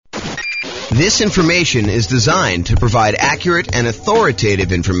This information is designed to provide accurate and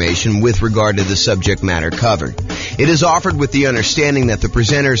authoritative information with regard to the subject matter covered. It is offered with the understanding that the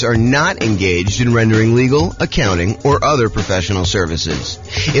presenters are not engaged in rendering legal, accounting, or other professional services.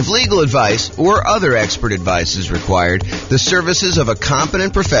 If legal advice or other expert advice is required, the services of a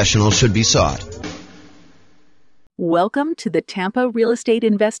competent professional should be sought. Welcome to the Tampa Real Estate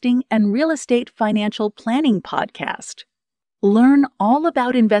Investing and Real Estate Financial Planning Podcast. Learn all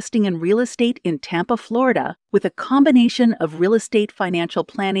about investing in real estate in Tampa, Florida, with a combination of real estate financial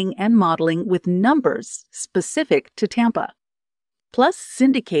planning and modeling with numbers specific to Tampa. Plus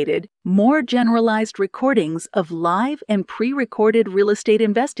syndicated, more generalized recordings of live and pre-recorded real estate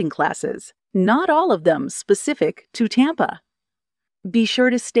investing classes, not all of them specific to Tampa. Be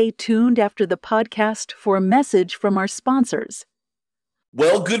sure to stay tuned after the podcast for a message from our sponsors.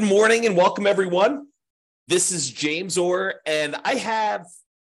 Well, good morning and welcome, everyone. This is James Orr, and I have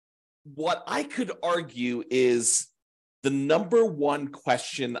what I could argue is the number one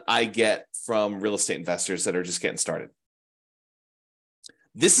question I get from real estate investors that are just getting started.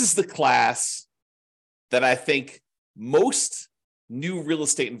 This is the class that I think most new real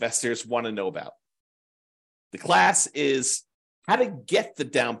estate investors want to know about. The class is how to get the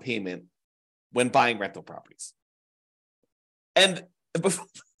down payment when buying rental properties. And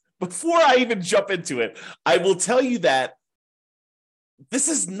before I even jump into it, I will tell you that this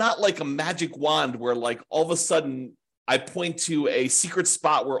is not like a magic wand where like all of a sudden I point to a secret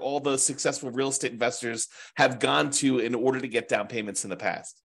spot where all the successful real estate investors have gone to in order to get down payments in the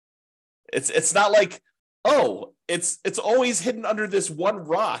past. It's not like, oh, it's always hidden under this one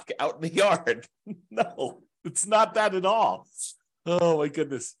rock out in the yard. No, it's not that at all. Oh my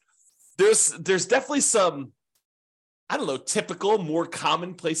goodness. There's definitely some, I don't know, typical, more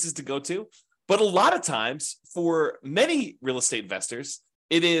common places to go to. But a lot of times for many real estate investors,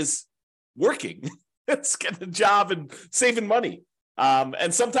 it is working. It's getting a job and saving money.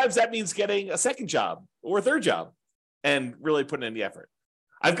 And sometimes that means getting a second job or a third job and really putting in the effort.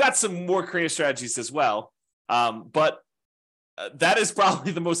 I've got some more creative strategies as well, but that is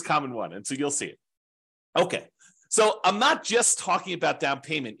probably the most common one. And so you'll see it. Okay, so I'm not just talking about down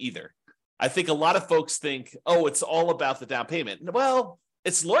payment either. I think a lot of folks think, oh, it's all about the down payment. Well,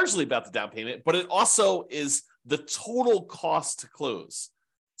 it's largely about the down payment, but it also is the total cost to close.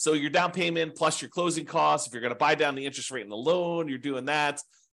 So your down payment plus your closing costs, if you're going to buy down the interest rate in the loan, you're doing that,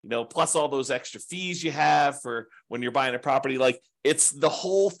 plus all those extra fees you have for when you're buying a property. Like, it's the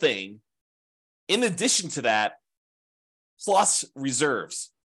whole thing. In addition to that, plus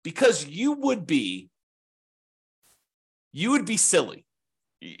reserves, because you would be silly.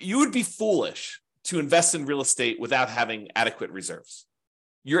 You would be foolish to invest in real estate without having adequate reserves.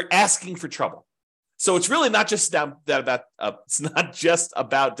 You're asking for trouble. So it's really not just it's not just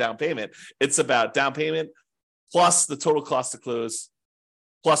about down payment. It's about down payment plus the total cost to close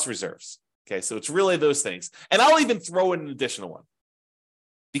plus reserves. Okay, so it's really those things. And I'll even throw in an additional one.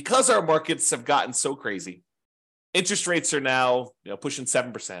 Because our markets have gotten so crazy, interest rates are now pushing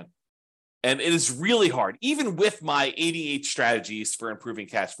 7%. And it is really hard, even with my 88 strategies for improving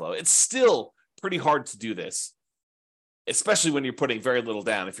cash flow. It's still pretty hard to do this, especially when you're putting very little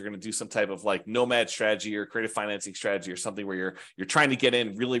down. If you're going to do some type of like nomad strategy or creative financing strategy or something where you're trying to get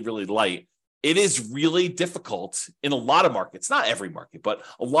in really, really light, it is really difficult in a lot of markets, not every market, but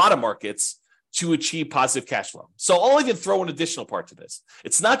a lot of markets to achieve positive cash flow. So I'll even throw an additional part to this.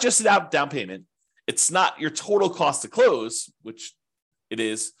 It's not just about down payment. It's not your total cost to close, which it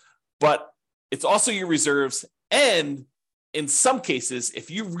is, but it's also your reserves. And in some cases,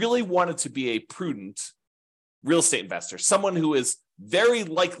 if you really wanted to be a prudent real estate investor, someone who is very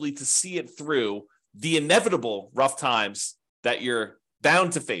likely to see it through the inevitable rough times that you're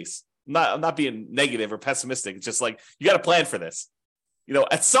bound to face. I'm not being negative or pessimistic. It's just like, you got to plan for this.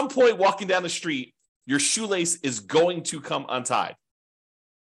 At some point walking down the street, your shoelace is going to come untied.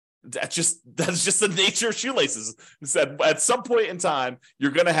 That's just the nature of shoelaces. At some point in time, you're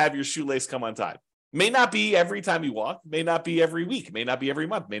going to have your shoelace come untied. May not be every time you walk, may not be every week, may not be every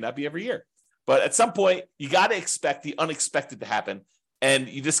month, may not be every year. But at some point, you got to expect the unexpected to happen, and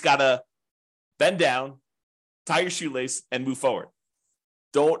you just got to bend down, tie your shoelace, and move forward.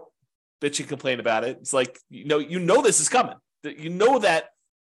 Don't bitch and complain about it. It's like, this is coming. You know that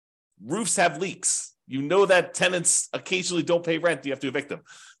roofs have leaks. You know that tenants occasionally don't pay rent. You have to evict them.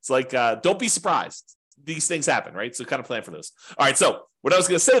 It's like, don't be surprised. These things happen, right? So kind of plan for those. All right. So what I was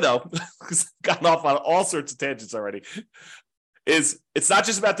going to say, though, because I've gotten off on all sorts of tangents already, is it's not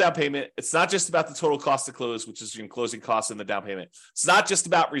just about down payment. It's not just about the total cost to close, which is your closing costs and the down payment. It's not just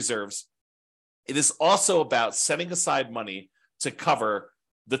about reserves. It is also about setting aside money to cover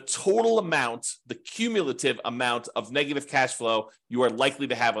the total amount, the cumulative amount of negative cash flow you are likely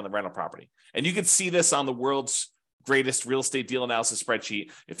to have on the rental property. And you can see this on the world's greatest real estate deal analysis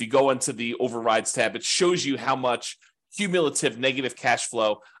spreadsheet. If you go into the overrides tab, it shows you how much cumulative negative cash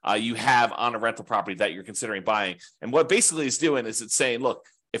flow you have on a rental property that you're considering buying. And what basically it's doing is it's saying, look,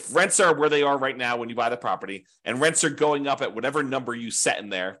 if rents are where they are right now when you buy the property, and rents are going up at whatever number you set in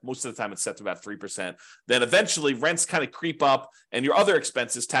there, most of the time it's set to about 3%, then eventually rents kind of creep up, and your other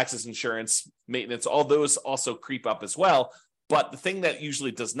expenses, taxes, insurance, maintenance, all those also creep up as well. But the thing that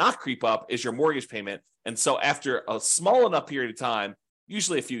usually does not creep up is your mortgage payment. And so after a small enough period of time,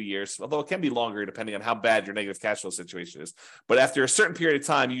 usually a few years, although it can be longer depending on how bad your negative cash flow situation is, but after a certain period of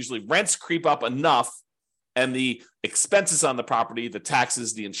time, usually rents creep up enough, and the expenses on the property, the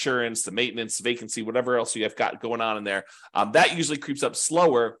taxes, the insurance, the maintenance, vacancy, whatever else you have got going on in there, that usually creeps up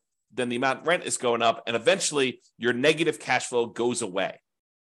slower than the amount rent is going up. And eventually your negative cash flow goes away.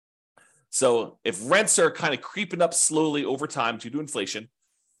 So if rents are kind of creeping up slowly over time due to inflation,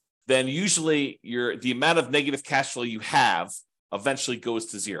 then usually the amount of negative cash flow you have eventually goes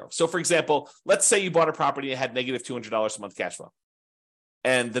to zero. So for example, let's say you bought a property and had negative $200 a month cash flow.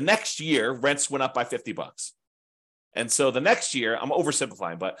 And the next year, rents went up by $50. And so the next year, I'm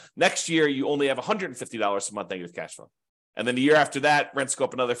oversimplifying, but next year you only have $150 a month negative cash flow. And then the year after that, rents go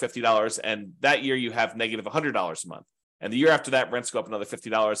up another $50. And that year you have negative $100 a month. And the year after that, rents go up another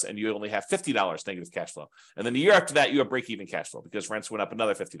 $50 and you only have $50 negative cash flow. And then the year after that, you have break-even cash flow because rents went up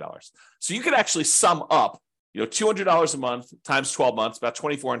another $50. So you could actually sum up, $200 a month times 12 months, about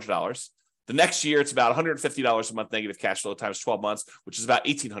 $2,400. The next year, it's about $150 a month negative cash flow times 12 months, which is about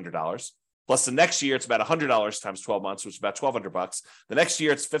 $1,800. Plus the next year, it's about $100 times 12 months, which is about $1,200. The next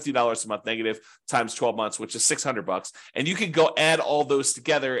year, it's $50 a month negative times 12 months, which is $600. And you can go add all those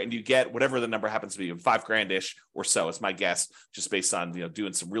together and you get whatever the number happens to be, $5,000-ish or so is my guess, just based on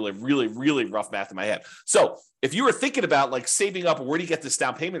doing some really, really, really rough math in my head. So if you were thinking about like saving up, where do you get this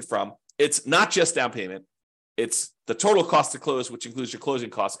down payment from? It's not just down payment. It's the total cost to close, which includes your closing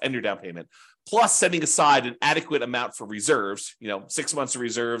costs and your down payment, plus setting aside an adequate amount for reserves, 6 months of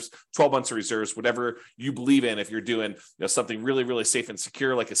reserves, 12 months of reserves, whatever you believe in. If you're doing something really, really safe and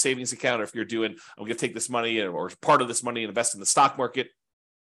secure, like a savings account, or if you're doing, I'm going to take this money or part of this money and invest in the stock market.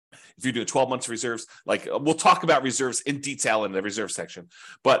 If you're doing 12 months of reserves, like we'll talk about reserves in detail in the reserve section,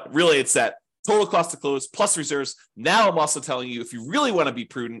 but really it's that total cost to close plus reserves. Now I'm also telling you, if you really want to be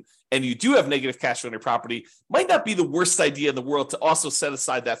prudent and you do have negative cash flow on your property, might not be the worst idea in the world to also set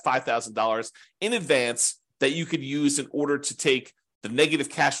aside that $5,000 in advance that you could use in order to take the negative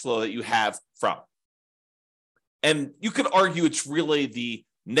cash flow that you have from. And you could argue it's really the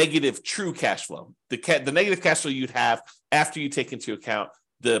negative true cash flow, the negative cash flow you'd have after you take into account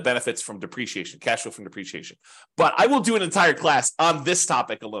the benefits from depreciation, cash flow from depreciation. But I will do an entire class on this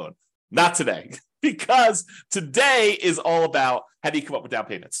topic alone. Not today, because today is all about how do you come up with down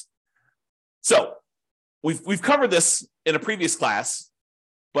payments. So we've covered this in a previous class,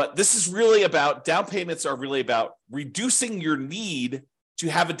 but this is really about down payments are really about reducing your need to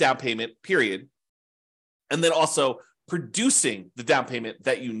have a down payment, period, and then also producing the down payment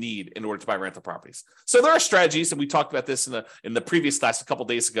that you need in order to buy rental properties. So there are strategies, and we talked about this in the previous class a couple of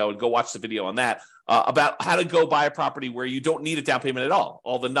days ago, and go watch the video on that, about how to go buy a property where you don't need a down payment at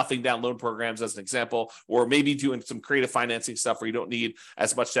all the nothing down loan programs as an example, or maybe doing some creative financing stuff where you don't need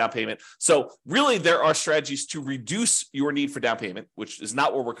as much down payment. So really there are strategies to reduce your need for down payment, which is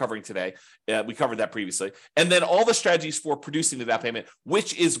not what we're covering today. We covered that previously. And then all the strategies for producing the down payment,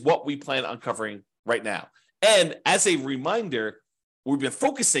 which is what we plan on covering right now. And as a reminder, we've been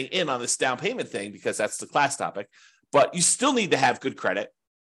focusing in on this down payment thing because that's the class topic, but you still need to have good credit.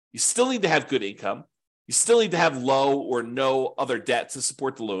 You still need to have good income. You still need to have low or no other debt to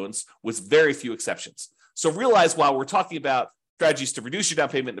support the loans, with very few exceptions. So realize while we're talking about strategies to reduce your down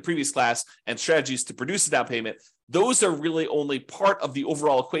payment in the previous class and strategies to produce a down payment, those are really only part of the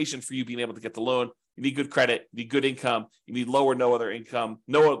overall equation for you being able to get the loan. You need good credit, you need good income, you need low or no other income,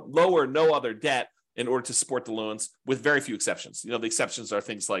 no other debt in order to support the loans, with very few exceptions. The exceptions are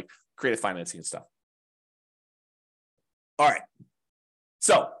things like creative financing and stuff. All right.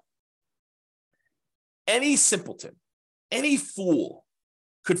 So any simpleton, any fool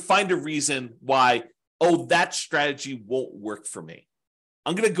could find a reason why, that strategy won't work for me.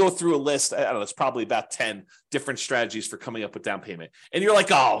 I'm going to go through a list. I don't know, it's probably about 10 different strategies for coming up with down payment. And you're like,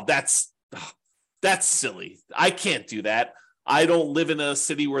 that's silly. I can't do that. I don't live in a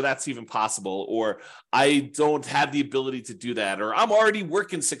city where that's even possible, or I don't have the ability to do that, or I'm already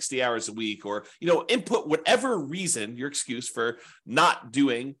working 60 hours a week, or, input whatever reason, your excuse for not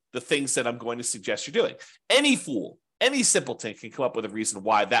doing the things that I'm going to suggest you're doing. Any fool, Any simpleton can come up with a reason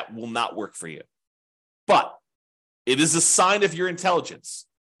why that will not work for you. But it is a sign of your intelligence.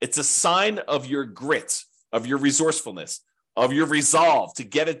 It's a sign of your grit, of your resourcefulness, of your resolve to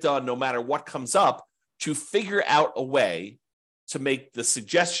get it done no matter what comes up, to figure out a way to make the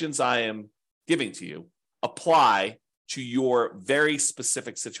suggestions I am giving to you apply to your very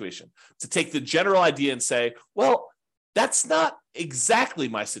specific situation. To take the general idea and say, well, that's not exactly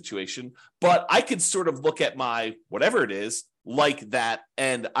my situation, but I could sort of look at my whatever it is like that,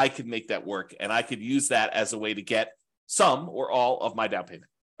 and I could make that work, and I could use that as a way to get some or all of my down payment.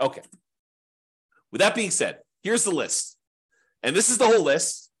 Okay. With that being said, here's the list. And this is the whole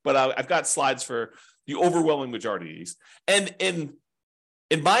list, but I've got slides for the overwhelming majority of these. And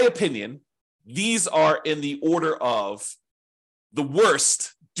in my opinion, these are in the order of the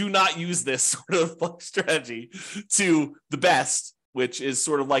worst. Do not use this sort of strategy to the best, which is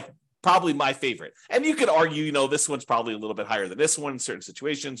sort of like probably my favorite. And you could argue, this one's probably a little bit higher than this one in certain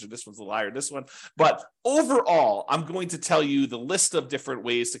situations, or this one's a little higher than this one. But overall, I'm going to tell you the list of different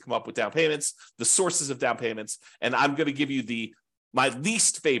ways to come up with down payments, the sources of down payments, and I'm going to give you my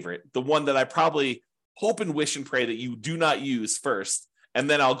least favorite, the one that I probably hope and wish and pray that you do not use first. And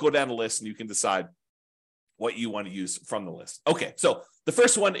then I'll go down the list and you can decide what you want to use from the list. Okay, so the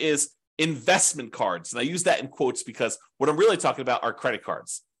first one is investment cards. And I use that in quotes because what I'm really talking about are credit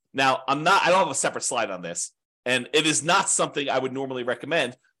cards. Now, I don't have a separate slide on this, and it is not something I would normally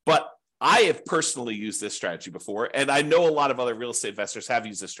recommend, but I have personally used this strategy before, and I know a lot of other real estate investors have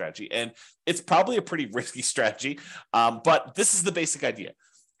used this strategy, and it's probably a pretty risky strategy, but this is the basic idea.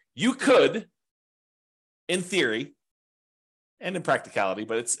 You could, in theory, and in practicality,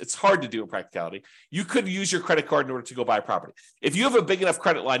 but it's hard to do in practicality, you could use your credit card in order to go buy a property. If you have a big enough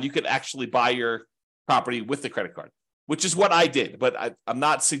credit line, you could actually buy your property with the credit card, which is what I did, but I'm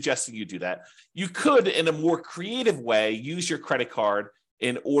not suggesting you do that. You could, in a more creative way, use your credit card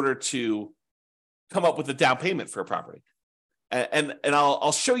in order to come up with a down payment for a property. And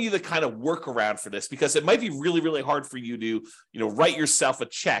I'll show you the kind of workaround for this, because it might be really, really hard for you to, write yourself a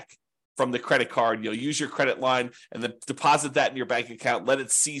check from the credit card. Use your credit line and then deposit that in your bank account, let it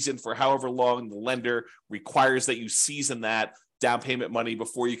season for however long the lender requires that you season that down payment money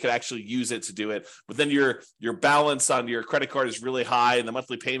before you could actually use it to do it. But then your balance on your credit card is really high and the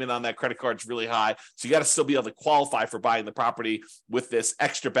monthly payment on that credit card is really high. So you got to still be able to qualify for buying the property with this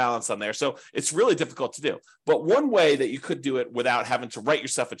extra balance on there. So it's really difficult to do. But one way that you could do it without having to write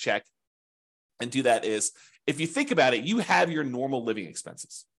yourself a check and do that is, if you think about it, you have your normal living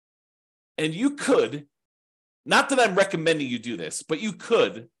expenses. And you could, not that I'm recommending you do this, but you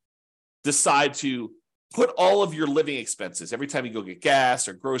could decide to put all of your living expenses, every time you go get gas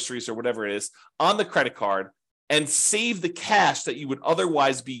or groceries or whatever it is, on the credit card and save the cash that you would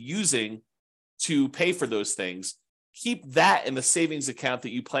otherwise be using to pay for those things. Keep that in the savings account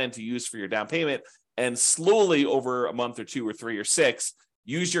that you plan to use for your down payment, and slowly over a month or 2 or 3 or 6,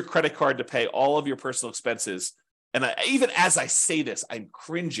 use your credit card to pay all of your personal expenses. And even as I say this, I'm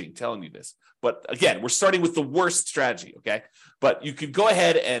cringing telling you this. But again, we're starting with the worst strategy, okay? But you could go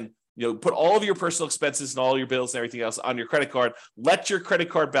ahead and put all of your personal expenses and all your bills and everything else on your credit card. Let your credit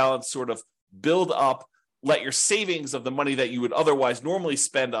card balance sort of build up. Let your savings of the money that you would otherwise normally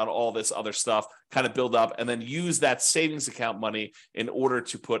spend on all this other stuff kind of build up, and then use that savings account money in order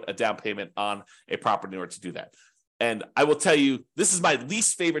to put a down payment on a property in order to do that. And I will tell you, this is my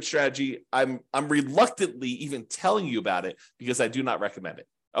least favorite strategy. I'm reluctantly even telling you about it because I do not recommend it.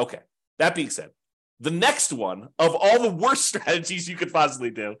 Okay, that being said, the next one of all the worst strategies you could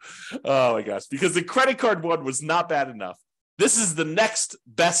possibly do, oh my gosh, because the credit card one was not bad enough. This is the next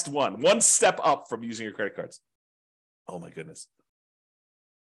best one step up from using your credit cards. Oh my goodness.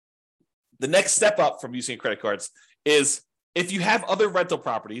 The next step up from using your credit cards is, if you have other rental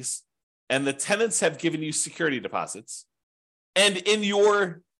properties and the tenants have given you security deposits, and in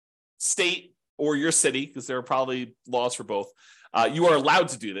your state or your city, because there are probably laws for both, you are allowed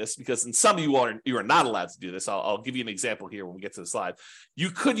to do this, because in some you are not allowed to do this. I'll give you an example here when we get to the slide. You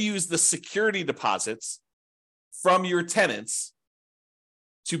could use the security deposits from your tenants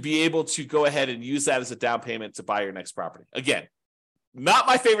to be able to go ahead and use that as a down payment to buy your next property. Again, not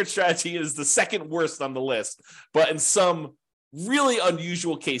my favorite strategy. It is the second worst on the list, but in some really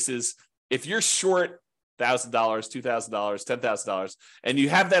unusual cases, if you're short $1,000, $2,000, $10,000, and you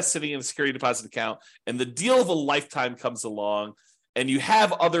have that sitting in a security deposit account, and the deal of a lifetime comes along, and you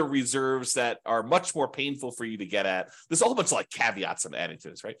have other reserves that are much more painful for you to get at. There's a whole bunch of like caveats I'm adding to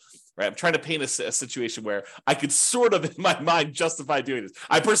this, right? I'm trying to paint a situation where I could sort of in my mind justify doing this.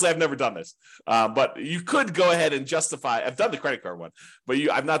 I personally have never done this, but you could go ahead and justify. I've done the credit card one, but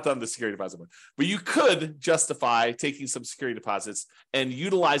I've not done the security deposit one. But you could justify taking some security deposits and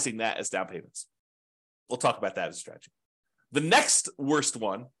utilizing that as down payments. We'll talk about that as a strategy. The next worst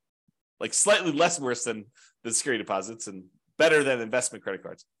one, like slightly less worse than the security deposits and better than investment credit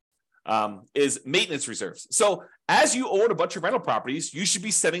cards, is maintenance reserves. So as you own a bunch of rental properties, you should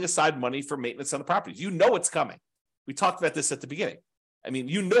be setting aside money for maintenance on the properties. You know it's coming. We talked about this at the beginning. I mean,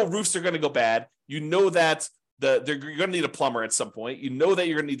 you know roofs are going to go bad. You know that you're going to need a plumber at some point. You know that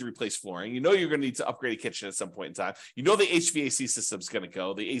you're going to need to replace flooring. You know you're going to need to upgrade a kitchen at some point in time. You know the HVAC system's going to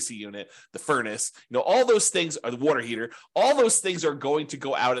go, the AC unit, the furnace. You know all those things are the water heater. All those things are going to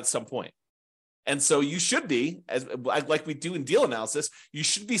go out at some point. And so you should be, like we do in deal analysis, you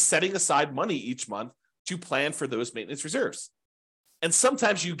should be setting aside money each month to plan for those maintenance reserves. And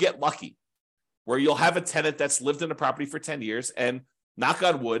sometimes you get lucky where you'll have a tenant that's lived in a property for 10 years and knock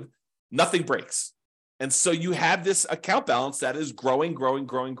on wood, nothing breaks. And so you have this account balance that is growing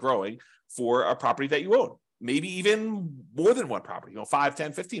for a property that you own. Maybe even more than one property, 5,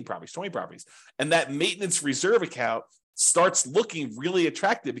 10, 15 properties, 20 properties. And that maintenance reserve account starts looking really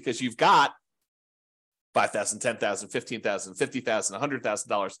attractive because you've got $5,000, $10,000, $15,000, $50,000,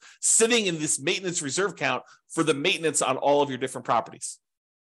 $100,000 sitting in this maintenance reserve account for the maintenance on all of your different properties.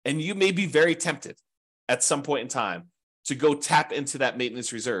 And you may be very tempted at some point in time to go tap into that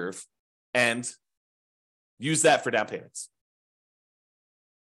maintenance reserve and use that for down payments.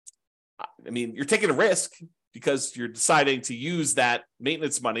 I mean, you're taking a risk because you're deciding to use that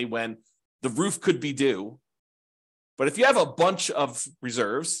maintenance money when the roof could be due. But if you have a bunch of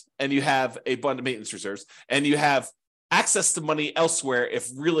reserves and you have a bunch of maintenance reserves and you have access to money elsewhere,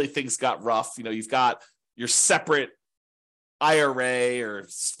 if really things got rough, you've got your separate IRA or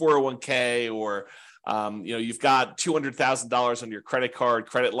 401k, or you've got $200,000 on your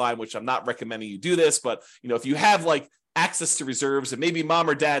credit line, which I'm not recommending you do this, but if you have like access to reserves and maybe mom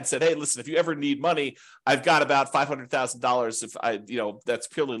or dad said, hey, listen, if you ever need money, I've got about $500,000 if that's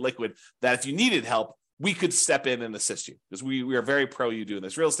purely liquid, that if you needed help, we could step in and assist you, because we are very pro you doing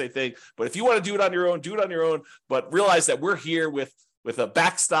this real estate thing. But if you want to do it on your own, do it on your own. But realize that we're here with a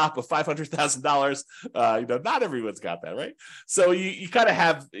backstop of $500,000. Not everyone's got that, right? So you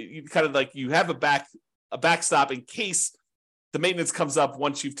have a backstop in case the maintenance comes up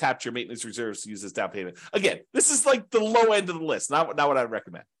once you've tapped your maintenance reserves to use as down payment. Again, this is like the low end of the list, not what I would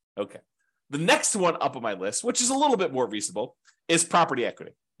recommend. Okay. The next one up on my list, which is a little bit more reasonable, is property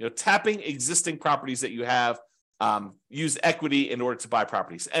equity. Tapping existing properties that you have, use equity in order to buy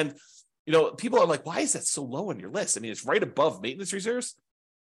properties. And, people are like, why is that so low on your list? I mean, it's right above maintenance reserves.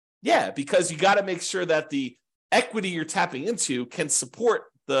 Yeah, because you got to make sure that the equity you're tapping into can support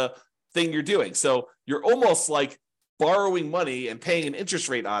the thing you're doing. So you're almost like borrowing money and paying an interest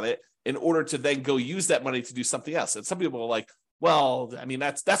rate on it in order to then go use that money to do something else. And some people are like, well, I mean,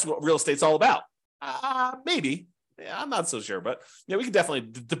 that's what real estate's all about. Maybe. Yeah, I'm not so sure, but we can definitely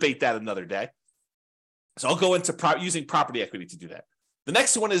debate that another day. So I'll go into using property equity to do that. The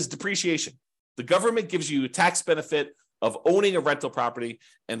next one is depreciation. The government gives you a tax benefit of owning a rental property.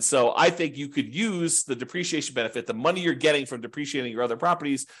 And so I think you could use the depreciation benefit, the money you're getting from depreciating your other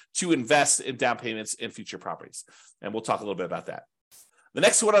properties, to invest in down payments in future properties. And we'll talk a little bit about that. The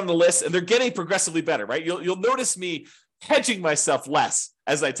next one on the list, and they're getting progressively better, right? You'll notice me hedging myself less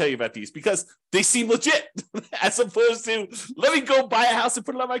as I tell you about these because they seem legit as opposed to let me go buy a house and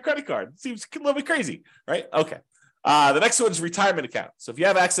put it on my credit card. It seems a little bit crazy, right? Okay. The next one is retirement account. So if you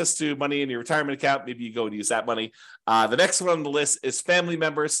have access to money in your retirement account, maybe you go and use that money. The next one on the list is family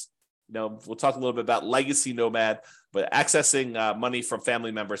members. We'll talk a little bit about legacy nomad, but accessing money from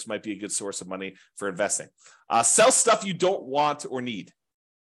family members might be a good source of money for investing. Sell stuff you don't want or need.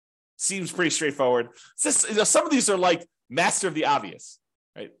 Seems pretty straightforward. Some of these are like master of the obvious,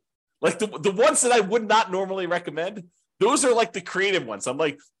 right? Like the ones that I would not normally recommend, those are like the creative ones. I'm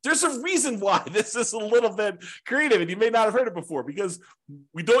like, there's a reason why this is a little bit creative and you may not have heard it before because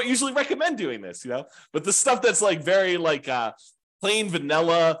we don't usually recommend doing this, But the stuff that's like very like plain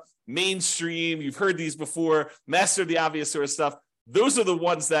vanilla, mainstream, you've heard these before, master of the obvious sort of stuff. Those are the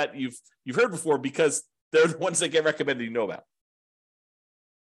ones that you've heard before because they're the ones that get recommended you know about.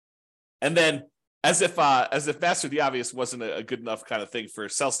 And then, as if master of the obvious wasn't a good enough kind of thing for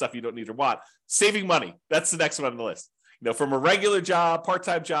sell stuff you don't need or want, saving money. That's the next one on the list. From a regular job,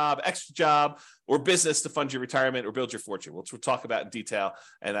 part-time job, extra job, or business to fund your retirement or build your fortune, which we'll talk about in detail.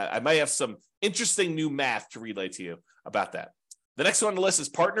 And I might have some interesting new math to relay to you about that. The next one on the list is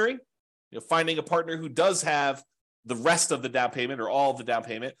partnering, finding a partner who does have the rest of the down payment or all of the down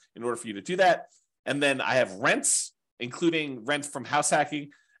payment in order for you to do that. And then I have rents, including rent from house hacking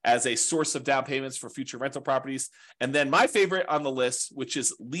as a source of down payments for future rental properties. And then my favorite on the list, which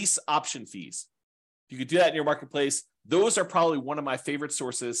is lease option fees. You could do that in your marketplace. Those are probably one of my favorite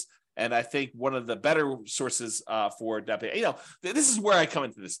sources, and I think one of the better sources for down payment. This is where I come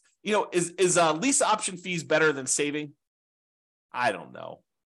into this. Is lease option fees better than saving? I don't know.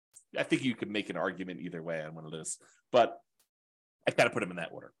 I think you could make an argument either way on one of those, but I kind of put them in that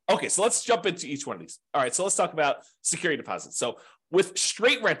order. Okay, so let's jump into each one of these. All right, so let's talk about security deposits. So with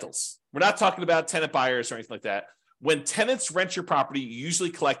straight rentals, we're not talking about tenant buyers or anything like that. When tenants rent your property, you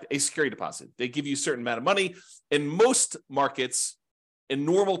usually collect a security deposit. They give you a certain amount of money. In most markets, in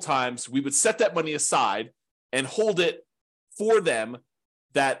normal times, we would set that money aside and hold it for them,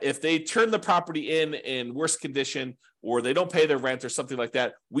 that if they turn the property in worse condition or they don't pay their rent or something like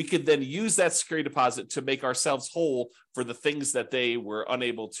that, we could then use that security deposit to make ourselves whole for the things that they were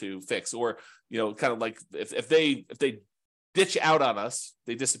unable to fix. Or, kind of like if they ditch out on us,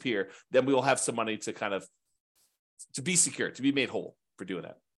 they disappear, then we will have some money to kind of to be secure, to be made whole for doing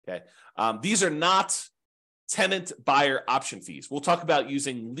that. Okay. These are not tenant buyer option fees. We'll talk about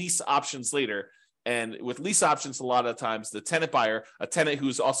using lease options later. And with lease options, a lot of times the tenant buyer, a tenant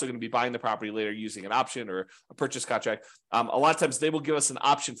who's also going to be buying the property later using an option or a purchase contract, a lot of times they will give us an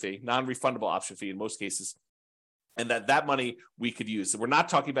option fee, non-refundable option fee in most cases, and that money we could use. So we're not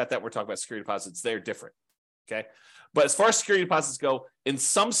talking about that. We're talking about security deposits. They're different. Okay. But as far as security deposits go, in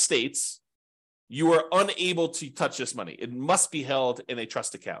some states, you are unable to touch this money. It must be held in a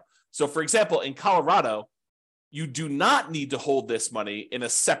trust account. So for example, in Colorado, you do not need to hold this money in a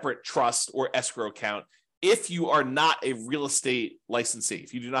separate trust or escrow account if you are not a real estate licensee.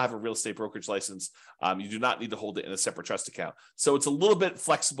 If you do not have a real estate brokerage license, you do not need to hold it in a separate trust account. So it's a little bit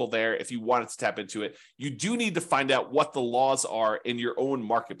flexible there if you wanted to tap into it. You do need to find out what the laws are in your own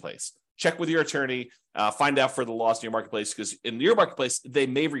marketplace. Check with your attorney, find out for the laws in your marketplace, because in your marketplace, they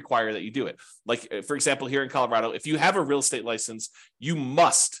may require that you do it. Like, for example, here in Colorado, if you have a real estate license, you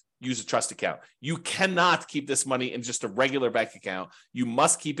must use a trust account. You cannot keep this money in just a regular bank account. You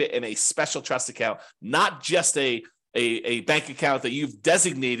must keep it in a special trust account, not just a bank account that you've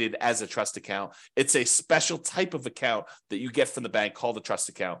designated as a trust account. It's a special type of account that you get from the bank called a trust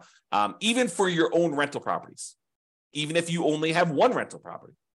account, even for your own rental properties, even if you only have one rental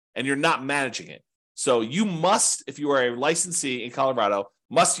property and you're not managing it. So you must, if you are a licensee in Colorado,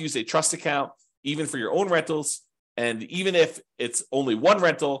 must use a trust account, even for your own rentals. And even if it's only one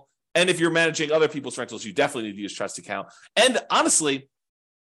rental, and if you're managing other people's rentals, you definitely need to use trust account. And honestly,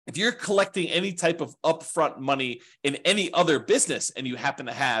 if you're collecting any type of upfront money in any other business and you happen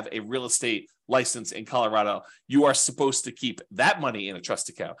to have a real estate license in Colorado, you are supposed to keep that money in a trust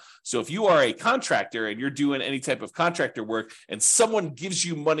account. So if you are a contractor and you're doing any type of contractor work and someone gives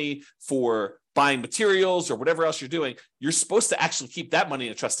you money for buying materials or whatever else you're doing, you're supposed to actually keep that money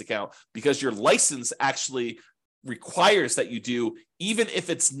in a trust account, because your license actually requires that you do, even if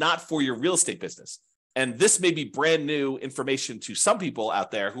it's not for your real estate business. And this may be brand new information to some people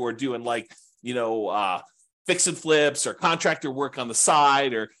out there who are doing fix and flips or contractor work on the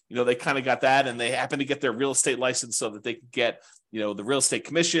side, or, they kind of got that and they happen to get their real estate license so that they can get, the real estate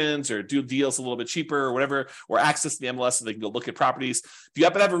commissions or do deals a little bit cheaper or whatever, or access to the MLS so they can go look at properties. If you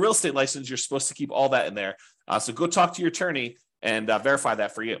happen to have a real estate license, you're supposed to keep all that in there. So go talk to your attorney and verify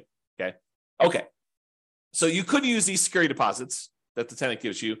that for you. Okay. So you could use these security deposits that the tenant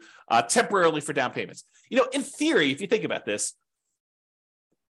gives you temporarily for down payments. In theory, if you think about this,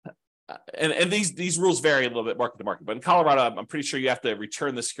 and these rules vary a little bit market to market, but in Colorado, I'm pretty sure you have to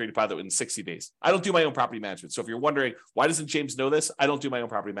return the security deposit within 60 days. I don't do my own property management. So if you're wondering, why doesn't James know this? I don't do my own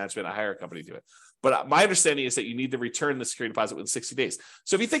property management. I hire a company to do it. But my understanding is that you need to return the security deposit within 60 days.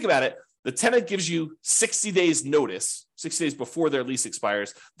 So if you think about it, the tenant gives you 60 days notice, 60 days before their lease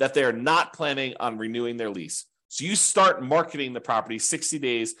expires, that they're not planning on renewing their lease. So you start marketing the property 60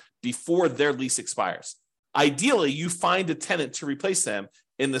 days before their lease expires. Ideally, you find a tenant to replace them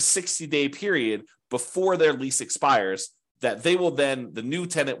in the 60-day period before their lease expires, that they will then, the new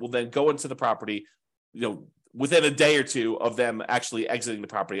tenant will then go into the property, within a day or two of them actually exiting the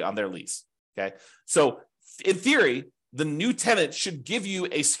property on their lease. Okay. So in theory, the new tenant should give you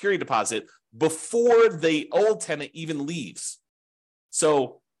a security deposit before the old tenant even leaves.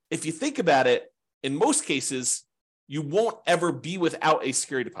 So if you think about it, in most cases, you won't ever be without a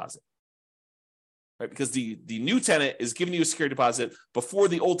security deposit, right? Because the new tenant is giving you a security deposit before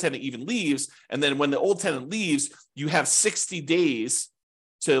the old tenant even leaves. And then when the old tenant leaves, you have 60 days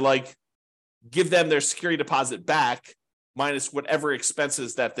to give them their security deposit back minus whatever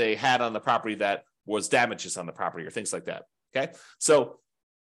expenses that they had on the property that was damages on the property or things like that. Okay. So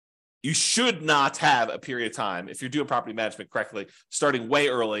you should not have a period of time, if you're doing property management correctly, starting way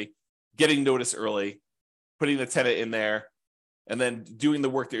early, getting notice early, putting the tenant in there, and then doing the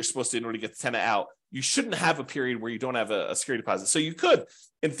work that you're supposed to in order to get the tenant out. You shouldn't have a period where you don't have a security deposit. So you could,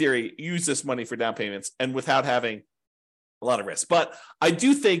 in theory, use this money for down payments and without having a lot of risk. But I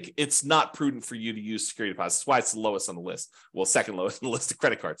do think it's not prudent for you to use security deposits. That's why it's the lowest on the list. Well, second lowest on the list of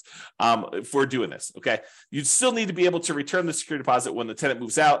credit cards for doing this, okay? You still need to be able to return the security deposit when the tenant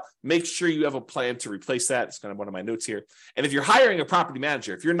moves out. Make sure you have a plan to replace that. It's kind of one of my notes here. And if you're hiring a property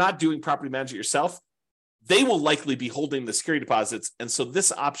manager, if you're not doing property management yourself, they will likely be holding the security deposits. And so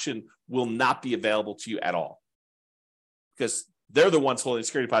this option will not be available to you at all because they're the ones holding the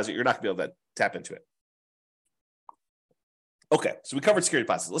security deposit. You're not going to be able to tap into it. Okay, so we covered security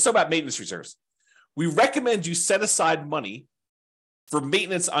deposits. Let's talk about maintenance reserves. We recommend you set aside money for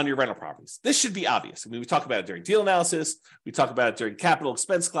maintenance on your rental properties. This should be obvious. I mean, we talk about it during deal analysis. We talk about it during capital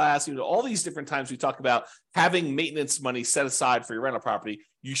expense class. All these different times we talk about having maintenance money set aside for your rental property.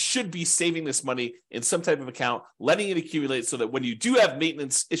 You should be saving this money in some type of account, letting it accumulate so that when you do have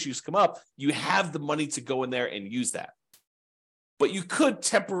maintenance issues come up, you have the money to go in there and use that. But you could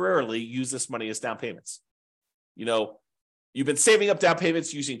temporarily use this money as down payments. You've been saving up down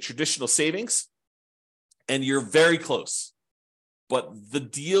payments using traditional savings, and you're very close. But the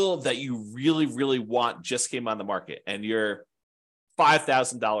deal that you really, really want just came on the market, and you're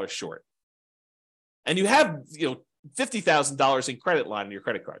 $5,000 short. And you have, $50,000 in credit line in your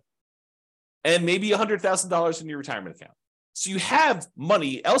credit card, and maybe $100,000 in your retirement account. So you have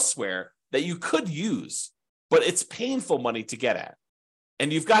money elsewhere that you could use, but it's painful money to get at.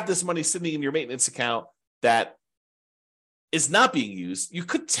 And you've got this money sitting in your maintenance account that is not being used. You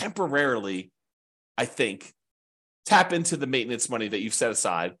could temporarily, I think, tap into the maintenance money that you've set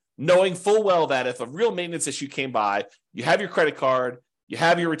aside, knowing full well that if a real maintenance issue came by, you have your credit card, you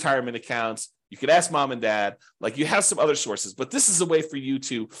have your retirement accounts, you could ask mom and dad, like you have some other sources, but this is a way for you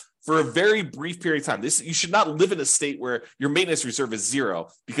to, for a very brief period of time, you should not live in a state where your maintenance reserve is zero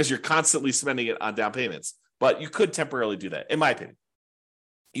because you're constantly spending it on down payments, but you could temporarily do that, in my opinion.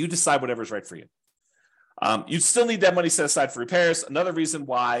 You decide whatever's right for you. You still need that money set aside for repairs. Another reason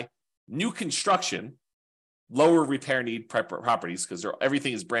why new construction, lower repair need properties, because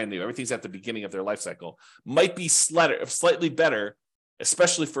everything is brand new, everything's at the beginning of their life cycle, might be slightly better,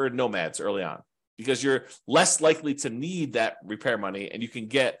 especially for nomads early on, because you're less likely to need that repair money and you can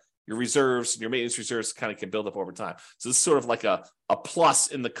get your reserves and your maintenance reserves kind of can build up over time. So this is sort of like a plus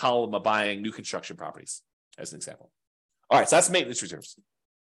in the column of buying new construction properties, as an example. All right, so that's maintenance reserves.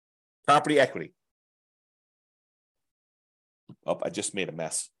 Property equity. Oh, I just made a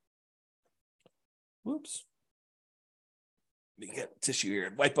mess. Whoops. Let me get tissue here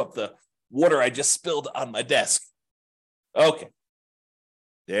and wipe up the water I just spilled on my desk. Okay.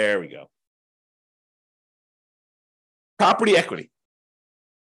 There we go. Property equity.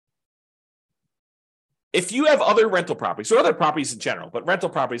 If you have other rental properties, or other properties in general, but rental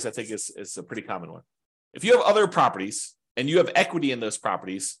properties I think is a pretty common one. If you have other properties and you have equity in those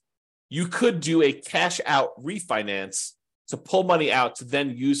properties, you could do a cash out refinance to pull money out to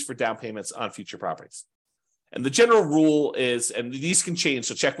then use for down payments on future properties. And the general rule is, and these can change,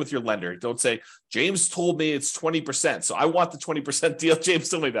 so check with your lender. Don't say, James told me it's 20%, so I want the 20% deal James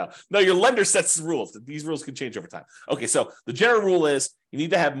told me about. No, your lender sets the rules. These rules can change over time. Okay, so the general rule is you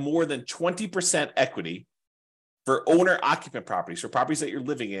need to have more than 20% equity for owner-occupant properties, for properties that you're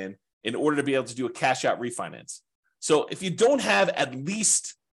living in order to be able to do a cash-out refinance. So if you don't have at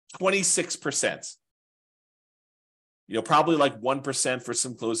least 26%, probably like 1% for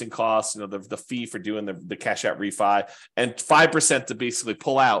some closing costs, the fee for doing the cash out refi, and 5% to basically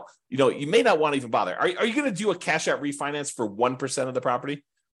pull out, you may not want to even bother. Are you going to do a cash out refinance for 1% of the property?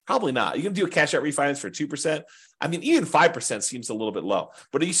 Probably not. You're going to do a cash out refinance for 2%. I mean, even 5% seems a little bit low,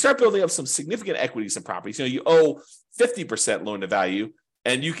 but if you start building up some significant equities in properties, you owe 50% loan to value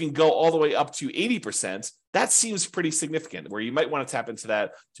and you can go all the way up to 80%. That seems pretty significant where you might want to tap into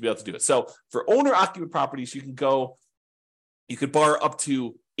that to be able to do it. So for owner occupant properties, you could borrow up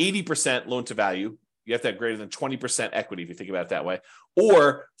to 80% loan to value. You have to have greater than 20% equity if you think about it that way.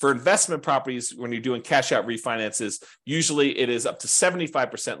 Or for investment properties, when you're doing cash out refinances, usually it is up to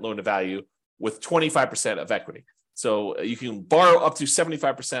 75% loan to value with 25% of equity. So you can borrow up to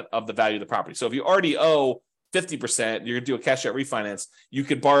 75% of the value of the property. So if you already owe 50%, you're going to do a cash out refinance, you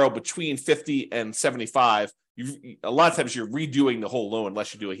could borrow between 50 and 75. A lot of times you're redoing the whole loan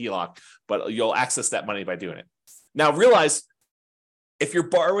unless you do a HELOC, but you'll access that money by doing it. Now realize, if you're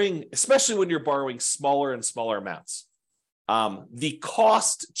borrowing, especially when you're borrowing smaller and smaller amounts, the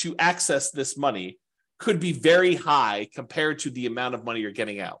cost to access this money could be very high compared to the amount of money you're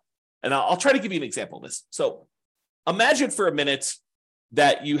getting out. And I'll try to give you an example of this. So imagine for a minute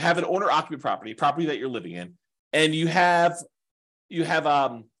that you have an owner-occupant property that you're living in, and you have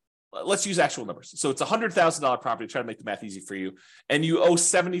let's use actual numbers. So it's a $100,000 property, try to make the math easy for you, and you owe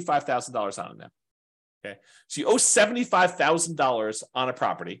 $75,000 on it now. Okay, so you owe $75,000 on a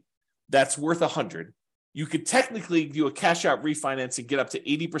property that's worth $100,000. You could technically do a cash out refinance and get up to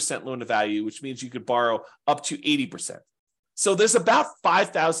 80% loan to value, which means you could borrow up to 80%. So there's about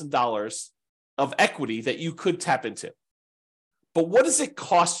 $5,000 of equity that you could tap into. But what does it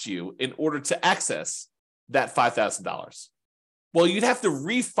cost you in order to access that $5,000? Well, you'd have to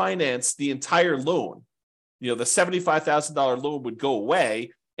refinance the entire loan. The $75,000 loan would go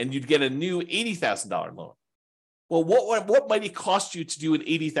away and you'd get a new $80,000 loan. Well, what might it cost you to do an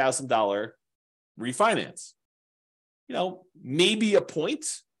 $80,000 refinance? Maybe a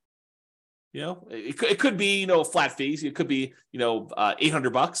point. It could be, flat fees. It could be, $800,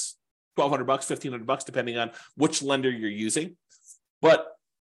 $1,200, $1,500, depending on which lender you're using. But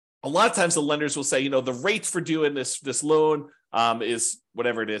a lot of times the lenders will say, the rate for doing this loan is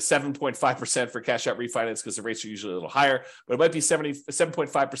whatever it is, 7.5% for cash out refinance, because the rates are usually a little higher, but it might be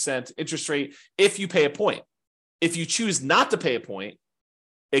 7.5% interest rate if you pay a point. If you choose not to pay a point,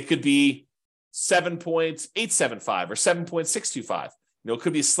 it could be 7.875 or 7.625. It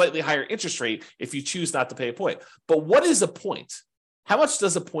could be a slightly higher interest rate if you choose not to pay a point. But what is a point? How much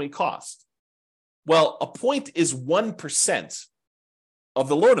does a point cost? Well, a point is 1% of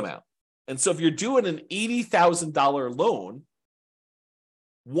the loan amount. And so if you're doing an $80,000 loan,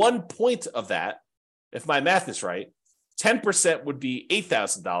 1 point of that, if my math is right, 10% would be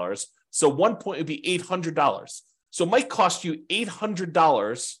 $8,000. So 1 point would be $800. So it might cost you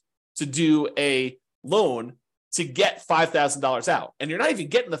 $800 to do a loan to get $5,000 out. And you're not even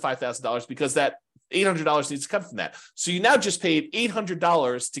getting the $5,000 because that $800 needs to come from that. So you now just paid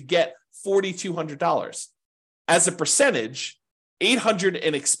 $800 to get $4,200. As a percentage, $800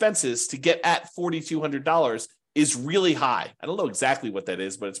 in expenses to get at $4,200 is really high. I don't know exactly what that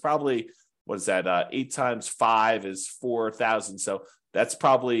is, but it's probably, 8 times 5 is 4,000. So that's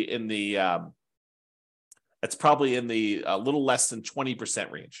probably in the little less than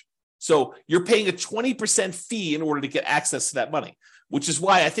 20% range. So you're paying a 20% fee in order to get access to that money, which is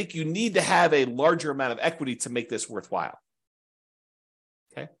why I think you need to have a larger amount of equity to make this worthwhile.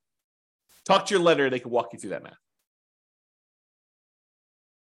 Okay. Talk to your lender. They can walk you through that math.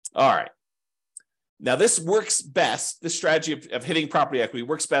 All right. Now, this works best. This strategy of hitting property equity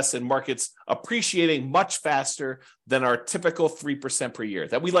works best in markets appreciating much faster than our typical 3% per year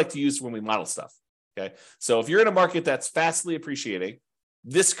that we like to use when we model stuff. Okay. So if you're in a market that's fastly appreciating,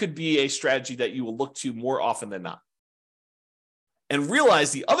 this could be a strategy that you will look to more often than not. And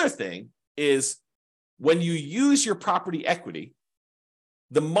realize the other thing is when you use your property equity,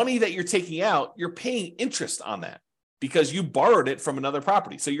 the money that you're taking out, you're paying interest on that because you borrowed it from another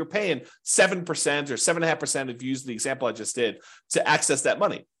property. So you're paying 7% or 7.5%, if you use the example I just did, to access that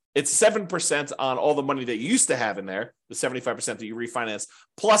money. It's 7% on all the money that you used to have in there, the 75% that you refinanced,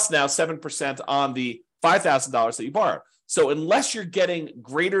 plus now 7% on the $5,000 that you borrowed. So unless you're getting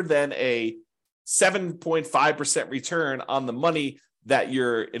greater than a 7.5% return on the money that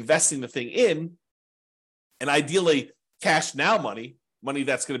you're investing the thing in, and ideally cash now money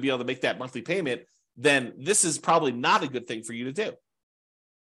that's going to be able to make that monthly payment, then this is probably not a good thing for you to do.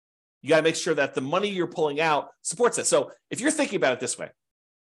 You got to make sure that the money you're pulling out supports it. So if you're thinking about it this way,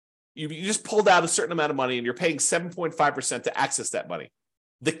 you just pulled out a certain amount of money and you're paying 7.5% to access that money.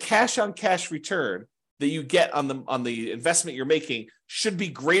 The cash on cash return that you get on the investment you're making should be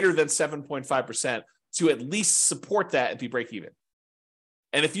greater than 7.5% to at least support that and be break even.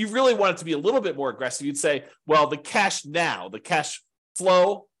 And if you really want it to be a little bit more aggressive, you'd say, well, the cash now, the cash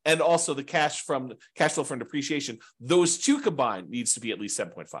flow, and also the cash flow from depreciation, those two combined needs to be at least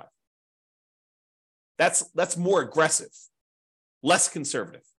 7.5. That's more aggressive, less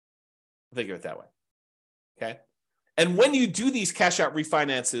conservative. Think of it that way. Okay. And when you do these cash out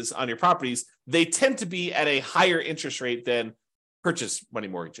refinances on your properties, they tend to be at a higher interest rate than purchase money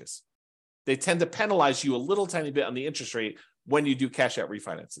mortgages. They tend to penalize you a little tiny bit on the interest rate when you do cash out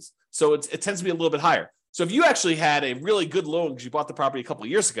refinances. So it tends to be a little bit higher. So if you actually had a really good loan because you bought the property a couple of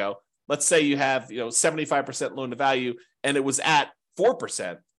years ago, let's say you have 75% loan to value and it was at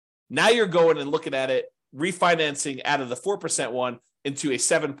 4%. Now you're going and looking at it, refinancing out of the 4% one into a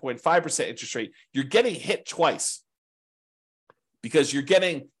 7.5% interest rate. You're getting hit twice because you're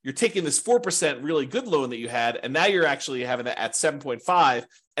taking this 4% really good loan that you had, and now you're actually having it at 7.5,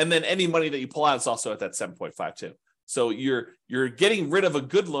 and then any money that you pull out is also at that 7.5 too. So you're getting rid of a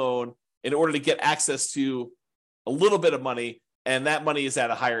good loan in order to get access to a little bit of money, and that money is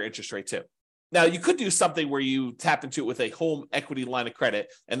at a higher interest rate too. Now, you could do something where you tap into it with a home equity line of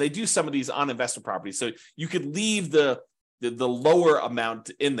credit, and they do some of these on investment properties. So you could leave the lower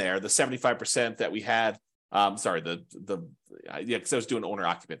amount in there, the 75% that we had. Because I was doing owner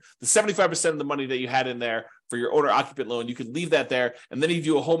occupant. The 75% of the money that you had in there for your owner occupant loan, you could leave that there, and then you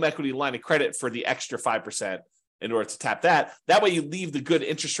do a home equity line of credit for the extra 5% in order to tap that. That way you leave the good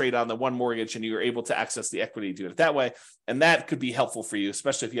interest rate on the one mortgage and you're able to access the equity to do it that way. And that could be helpful for you,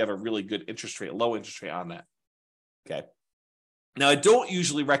 especially if you have a really good interest rate, low interest rate on that. Okay. Now, I don't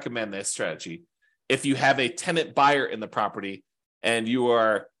usually recommend this strategy if you have a tenant buyer in the property and you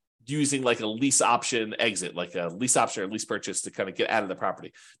are using like a lease option exit, like a lease option or lease purchase to kind of get out of the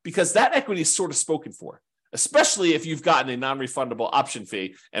property, because that equity is sort of spoken for, especially if you've gotten a non-refundable option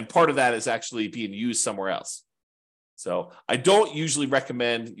fee and part of that is actually being used somewhere else. So I don't usually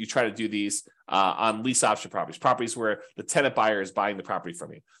recommend you try to do these on lease option properties where the tenant buyer is buying the property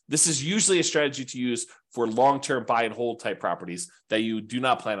from you. This is usually a strategy to use for long-term buy and hold type properties that you do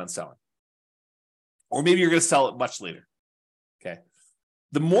not plan on selling. Or maybe you're going to sell it much later. Okay.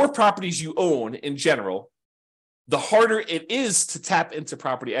 The more properties you own in general, the harder it is to tap into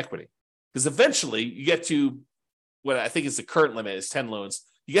property equity. Because eventually you get to what I think is the current limit is 10 loans.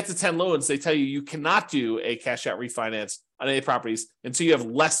 You get to 10 loans, they tell you cannot do a cash out refinance on any properties until you have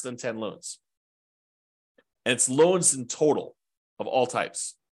less than 10 loans. And it's loans in total of all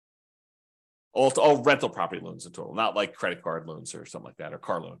types. All rental property loans in total, not like credit card loans or something like that, or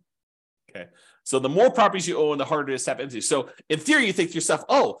car loan. Okay. So the more properties you own, the harder it is to tap into. So in theory, you think to yourself,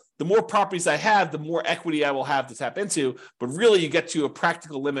 oh, the more properties I have, the more equity I will have to tap into. But really, you get to a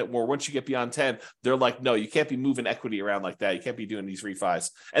practical limit where once you get beyond 10, they're like, no, you can't be moving equity around like that. You can't be doing these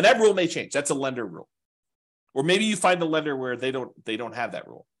refis. And that rule may change. That's a lender rule. Or maybe you find a lender where they don't have that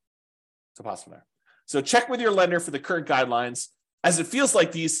rule. It's a possible there. So check with your lender for the current guidelines, as it feels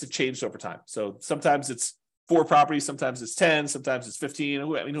like these have changed over time. So sometimes it's 4 properties, sometimes it's 10, sometimes it's 15.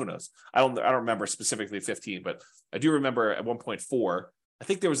 I mean, who knows? I don't remember specifically 15, but I do remember at one point 4. I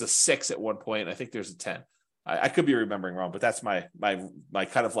think there was a 6 at one point. I think there's a 10. I could be remembering wrong, but that's my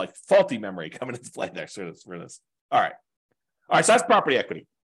kind of like faulty memory coming into play next for this. All right. So that's property equity.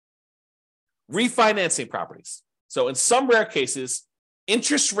 Refinancing properties. So in some rare cases,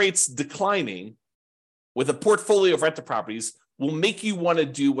 interest rates declining with a portfolio of rental properties will make you want to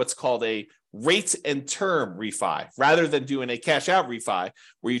do what's called a rate and term refi rather than doing a cash out refi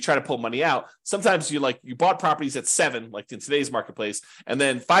where you try to pull money out. Sometimes you bought properties at 7, like in today's marketplace, and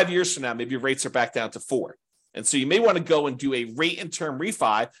then 5 years from now, maybe your rates are back down to 4. And so you may want to go and do a rate and term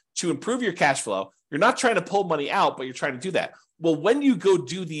refi to improve your cash flow. You're not trying to pull money out, but you're trying to do that. Well, when you go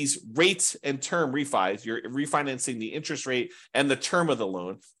do these rates and term refis, you're refinancing the interest rate and the term of the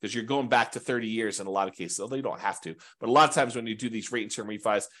loan because you're going back to 30 years in a lot of cases, although you don't have to. But a lot of times when you do these rate and term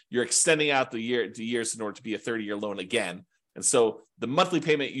refis, you're extending out the years in order to be a 30-year loan again. And so the monthly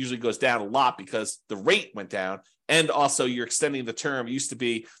payment usually goes down a lot because the rate went down. And also you're extending the term. It used to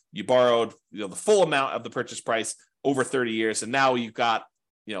be you borrowed the full amount of the purchase price over 30 years. And now you've got,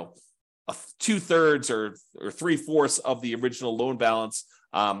 a 2/3 or 3/4 of the original loan balance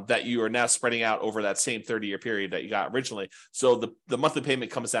that you are now spreading out over that same 30-year period that you got originally. So the monthly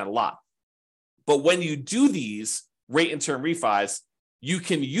payment comes down a lot. But when you do these rate and term refis, you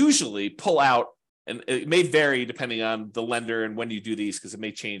can usually pull out, and it may vary depending on the lender and when you do these because it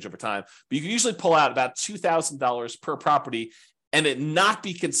may change over time, but you can usually pull out about $2,000 per property and it not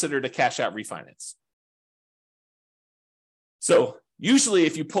be considered a cash out refinance. So usually,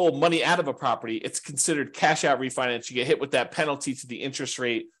 if you pull money out of a property, it's considered cash out refinance. You get hit with that penalty to the interest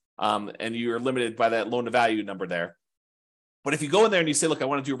rate, and you're limited by that loan to value number there. But if you go in there and you say, look, I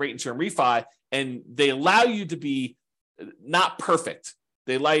want to do a rate and term refi, and they allow you to be not perfect.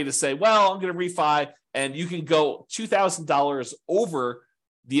 They allow you to say, well, I'm going to refi, and you can go $2,000 over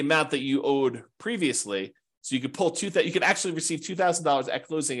the amount that you owed previously. So you could you could actually receive $2,000 at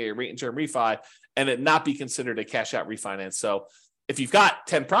closing a rate and term refi, and it not be considered a cash out refinance. So if you've got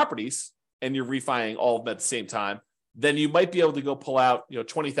 10 properties and you're refining all of them at the same time, then you might be able to go pull out,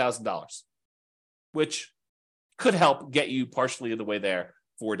 $20,000, which could help get you partially of the way there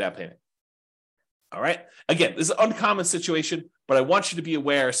for down payment. All right. Again, this is an uncommon situation, but I want you to be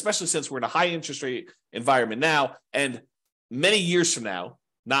aware, especially since we're in a high interest rate environment now, and many years from now,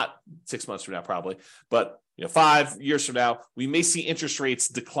 not 6 months from now, probably, but 5 years from now, we may see interest rates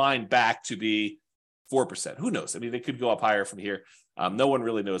decline back to be 4%. Who knows? I mean, they could go up higher from here. No one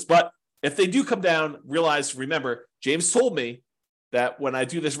really knows. But if they do come down, remember, James told me that when I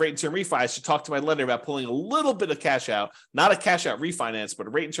do this rate and term refi, I should talk to my lender about pulling a little bit of cash out, not a cash out refinance, but a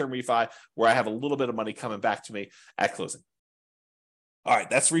rate and term refi where I have a little bit of money coming back to me at closing. All right,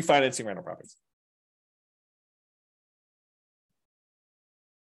 that's refinancing rental properties.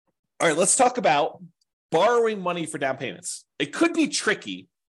 All right, let's talk about borrowing money for down payments. It could be tricky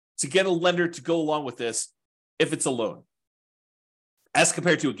to get a lender to go along with this if it's a loan, as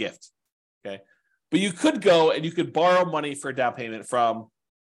compared to a gift, okay? But you could go and you could borrow money for a down payment from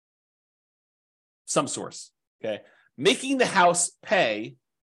some source, okay? Making the house pay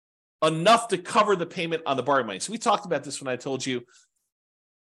enough to cover the payment on the borrowed money. So we talked about this when I told you,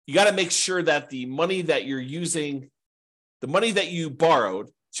 you got to make sure that the money that you're using, the money that you borrowed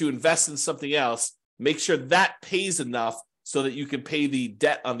to invest in something else, make sure that pays enough so that you can pay the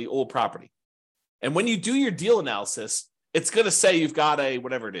debt on the old property. And when you do your deal analysis, it's going to say you've got a,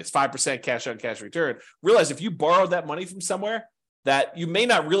 whatever it is, 5% cash on cash return. Realize if you borrowed that money from somewhere, that you may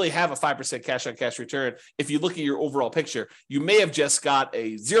not really have a 5% cash on cash return. If you look at your overall picture, you may have just got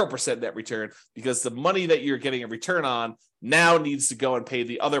a 0% net return because the money that you're getting a return on now needs to go and pay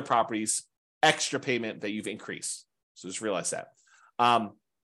the other property's extra payment that you've increased. So just realize that.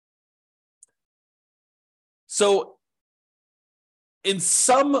 So in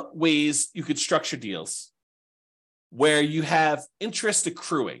some ways, you could structure deals where you have interest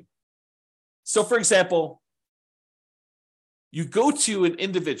accruing. So for example, you go to an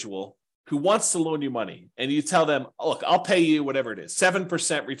individual who wants to loan you money and you tell them, oh, look, I'll pay you whatever it is,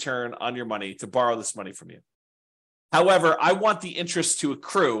 7% return on your money to borrow this money from you. However, I want the interest to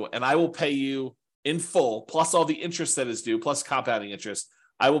accrue and I will pay you in full, plus all the interest that is due, plus compounding interest.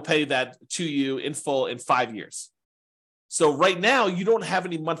 I will pay that to you in full in 5 years. So right now, you don't have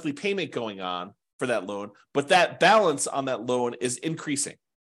any monthly payment going on for that loan, but that balance on that loan is increasing.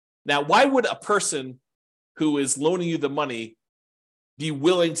 Now, why would a person who is loaning you the money be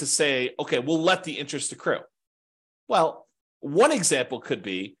willing to say, okay, we'll let the interest accrue? Well, one example could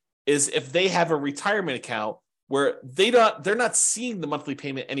be is if they have a retirement account where they're not seeing the monthly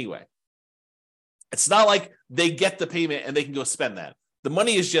payment anyway. It's not like they get the payment and they can go spend that. The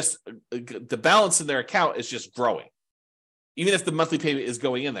money is just, the balance in their account is just growing, even if the monthly payment is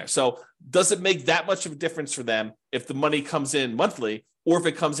going in there. So does it make that much of a difference for them if the money comes in monthly or if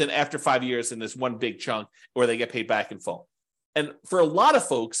it comes in after 5 years in this one big chunk or they get paid back in full? And for a lot of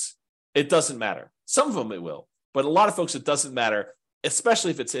folks, it doesn't matter. Some of them it will, but a lot of folks, it doesn't matter,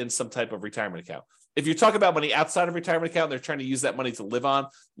 especially if it's in some type of retirement account. If you're talking about money outside of retirement account, and they're trying to use that money to live on,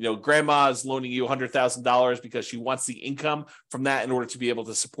 grandma is loaning you $100,000 because she wants the income from that in order to be able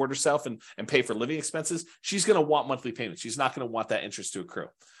to support herself and pay for living expenses. She's going to want monthly payments. She's not going to want that interest to accrue.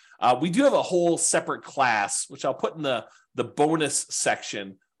 We do have a whole separate class, which I'll put in the bonus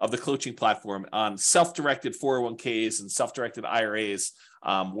section of the coaching platform on self-directed 401ks and self-directed IRAs,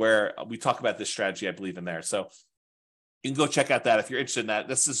 where we talk about this strategy, I believe, in there. So you can go check out that if you're interested in that.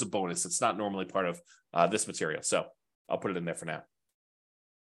 This is a bonus. It's not normally part of this material. So I'll put it in there for now.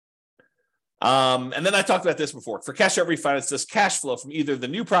 And then I talked about this before. For cash out refinance, does cash flow from either the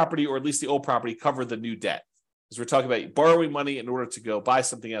new property or at least the old property cover the new debt? Because we're talking about borrowing money in order to go buy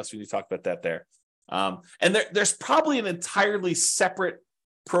something else. We need to talk about that there. And there's probably an entirely separate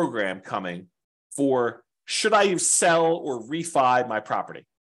program coming for should I sell or refi my property?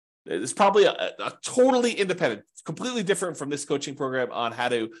 It's probably a totally independent, completely different from this coaching program on how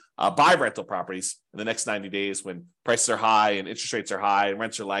to buy rental properties in the next 90 days when prices are high and interest rates are high and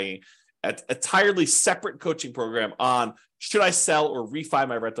rents are lagging. An entirely separate coaching program on should I sell or refi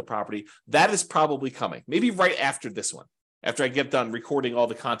my rental property? That is probably coming, maybe right after this one. After I get done recording all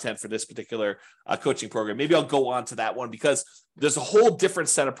the content for this particular coaching program, maybe I'll go on to that one because there's a whole different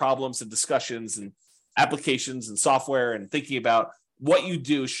set of problems and discussions and applications and software and thinking about what you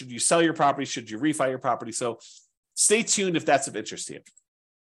do. Should you sell your property? Should you refi your property? So stay tuned if that's of interest to you.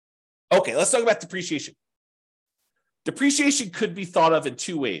 Okay, let's talk about depreciation. Depreciation could be thought of in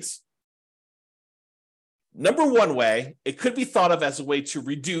two ways. Number one way, it could be thought of as a way to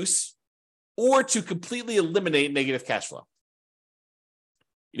reduce or to completely eliminate negative cash flow.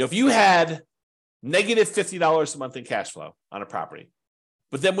 If you had negative $50 a month in cash flow on a property,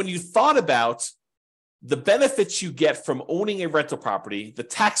 but then when you thought about the benefits you get from owning a rental property, the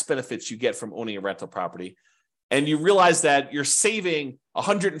tax benefits you get from owning a rental property, and you realize that you're saving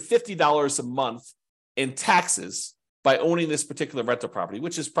 $150 a month in taxes by owning this particular rental property,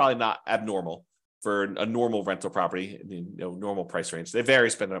 which is probably not abnormal for a normal rental property, normal price range. They vary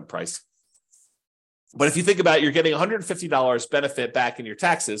depending on price. But if you think about it, you're getting $150 benefit back in your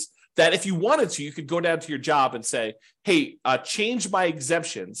taxes that if you wanted to, you could go down to your job and say, hey, change my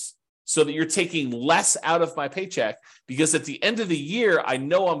exemptions so that you're taking less out of my paycheck, because at the end of the year, I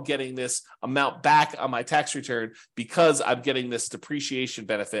know I'm getting this amount back on my tax return because I'm getting this depreciation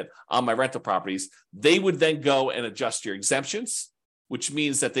benefit on my rental properties. They would then go and adjust your exemptions, which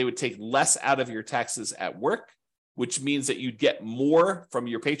means that they would take less out of your taxes at work, which means that you'd get more from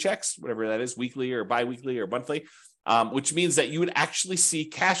your paychecks, whatever that is, weekly or biweekly or monthly, which means that you would actually see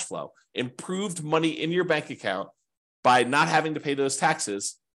cash flow, improved money in your bank account by not having to pay those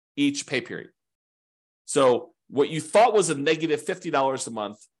taxes each pay period. So what you thought was a negative $50 a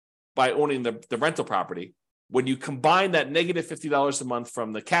month by owning the rental property, when you combine that negative $50 a month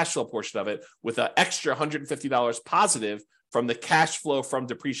from the cash flow portion of it with an extra $150 positive from the cash flow from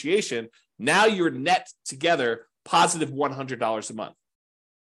depreciation, now you're net together positive $100 a month.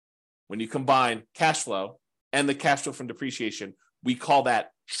 When you combine cash flow and the cash flow from depreciation, we call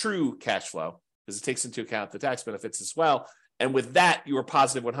that true cash flow because it takes into account the tax benefits as well. And with that, you are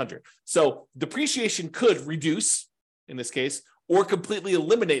positive 100. So depreciation could reduce, in this case, or completely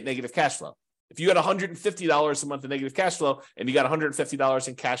eliminate negative cash flow. If you had $150 a month of negative cash flow and you got $150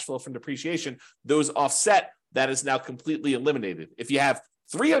 in cash flow from depreciation, those offset. That is now completely eliminated. If you have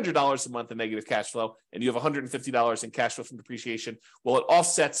 $300 a month in negative cash flow and you have $150 in cash flow from depreciation, well, it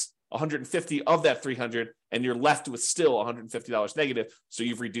offsets 150 of that 300 and you're left with still $150 negative, so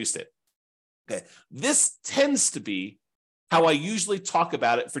you've reduced it. Okay, this tends to be how I usually talk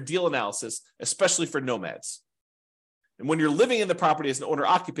about it for deal analysis, especially for nomads. And when you're living in the property as an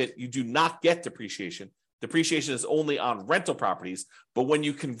owner-occupant, you do not get depreciation. Depreciation is only on rental properties, but when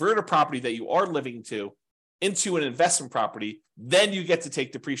you convert a property that you are living into an investment property, then you get to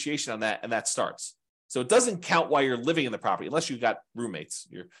take depreciation on that, and that starts. So it doesn't count while you're living in the property, unless you've got roommates.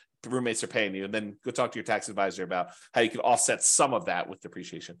 Your roommates are paying you, and then go talk to your tax advisor about how you can offset some of that with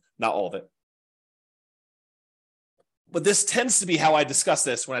depreciation, not all of it. But this tends to be how I discuss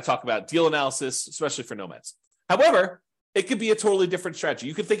this when I talk about deal analysis, especially for nomads. However, it could be a totally different strategy.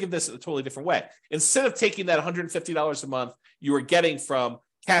 You could think of this in a totally different way. Instead of taking that $150 a month you are getting from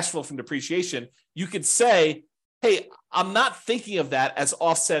cash flow from depreciation, you could say, hey, I'm not thinking of that as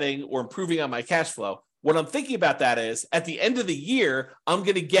offsetting or improving on my cash flow. What I'm thinking about that is at the end of the year, I'm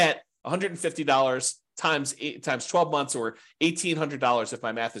going to get $150 times 12 months or $1,800 if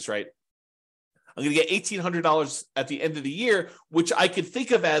my math is right. I'm going to get $1,800 at the end of the year, which I could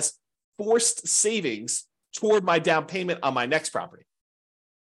think of as forced savings toward my down payment on my next property.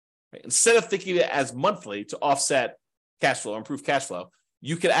 Right? Instead of thinking of it as monthly to offset cash flow, improve cash flow,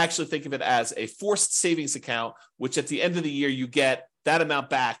 you could actually think of it as a forced savings account, which at the end of the year, you get that amount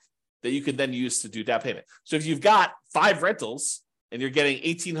back that you can then use to do down payment. So if you've got 5 rentals and you're getting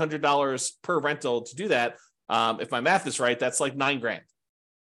 $1,800 per rental to do that, if my math is right, that's like $9,000.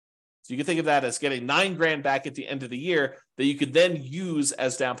 So you can think of that as getting $9,000 back at the end of the year that you could then use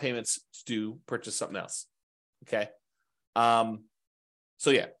as down payments to purchase something else. Okay. So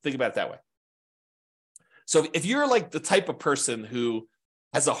yeah, think about it that way. So if you're like the type of person who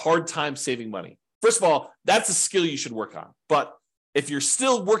has a hard time saving money, first of all, that's a skill you should work on. But if you're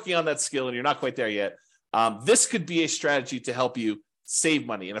still working on that skill and you're not quite there yet, this could be a strategy to help you save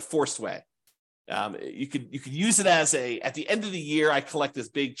money in a forced way. You could use it as at the end of the year, I collect this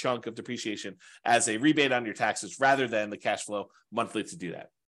big chunk of depreciation as a rebate on your taxes rather than the cash flow monthly to do that.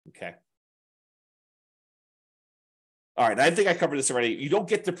 Okay. All right. I think I covered this already. You don't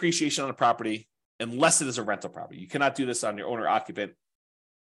get depreciation on a property unless it is a rental property. You cannot do this on your owner occupant.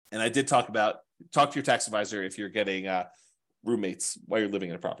 And I did talk to your tax advisor if you're getting roommates while you're living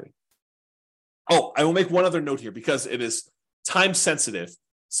in a property. Oh, I will make one other note here because it is time sensitive.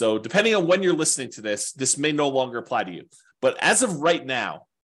 So depending on when you're listening to this, this may no longer apply to you. But as of right now,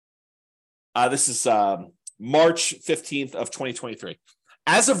 this is March 15th of 2023.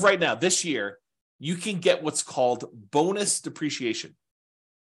 As of right now, this year, you can get what's called bonus depreciation.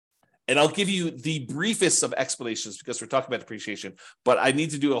 And I'll give you the briefest of explanations because we're talking about depreciation, but I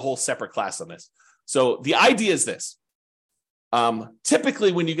need to do a whole separate class on this. So the idea is this.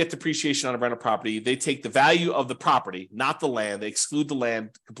 Typically, when you get depreciation on a rental property, they take the value of the property, not the land. They exclude the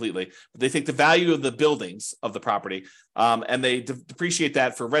land completely. But they take the value of the buildings of the property, and they depreciate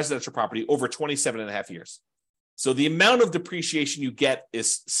that for residential property over 27 and a half years. So the amount of depreciation you get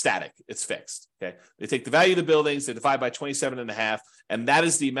is static. It's fixed. Okay. They take the value of the buildings, they divide by 27 and a half, and that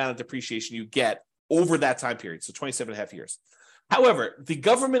is the amount of depreciation you get over that time period. So 27 and a half years. However, the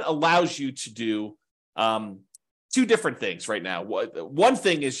government allows you to do two different things right now. One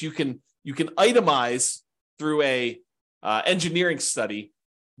thing is you can itemize through a engineering study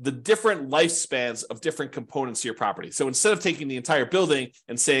the different lifespans of different components of your property. So instead of taking the entire building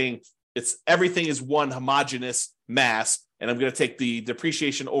and saying everything is one homogeneous mass and I'm going to take the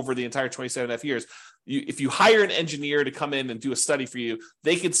depreciation over the entire 27 and a half years. If you hire an engineer to come in and do a study for you,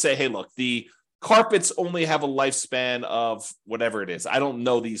 they could say, hey, look, the carpets only have a lifespan of whatever it is. I don't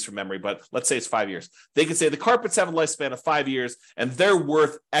know these from memory, but let's say it's 5 years. They could say the carpets have a lifespan of 5 years and they're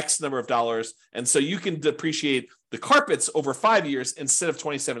worth X number of dollars. And so you can depreciate the carpets over 5 years instead of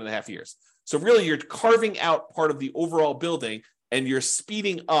 27 and a half years. So really you're carving out part of the overall building and you're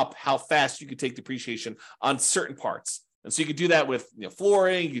speeding up how fast you can take depreciation on certain parts. And so you could do that with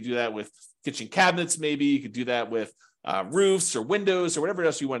flooring, you could do that with kitchen cabinets, maybe you could do that with roofs or windows or whatever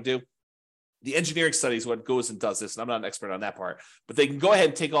else you want to do. The engineering study is what goes and does this, and I'm not an expert on that part, but they can go ahead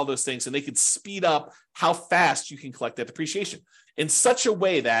and take all those things and they can speed up how fast you can collect that depreciation in such a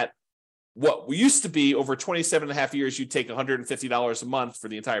way that what used to be over 27 and a half years, you'd take $150 a month for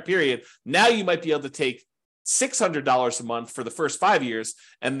the entire period. Now you might be able to take $600 a month for the first 5 years,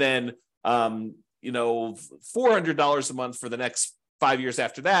 and then $400 a month for the next 5 years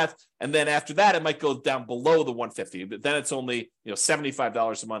after that. And then after that, it might go down below the 150, but then it's only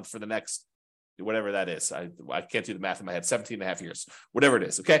 $75 a month for the next, whatever that is. I can't do the math in my head, 17 and a half years, whatever it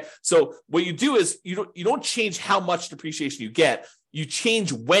is. Okay. So what you do is you don't change how much depreciation you get. You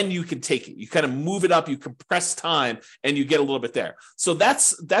change when you can take it. You kind of move it up, you compress time, and you get a little bit there. So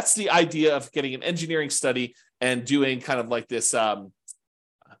that's the idea of getting an engineering study and doing kind of like this, I'm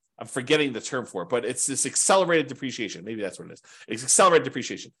forgetting the term for it, but it's this accelerated depreciation. Maybe that's what it is. It's accelerated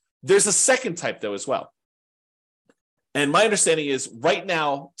depreciation. There's a second type though as well. And my understanding is right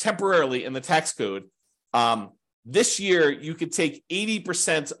now, temporarily in the tax code, this year you could take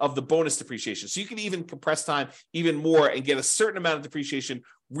 80% of the bonus depreciation. So you can even compress time even more and get a certain amount of depreciation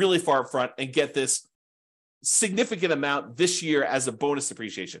really far up front and get this significant amount this year as a bonus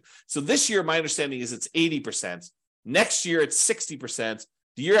depreciation. So this year, my understanding is it's 80%. Next year, it's 60%.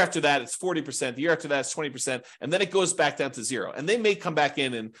 The year after that, it's 40%. The year after that, it's 20%. And then it goes back down to zero. And they may come back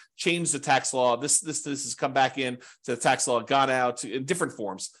in and change the tax law. This has come back in to the tax law, gone out in different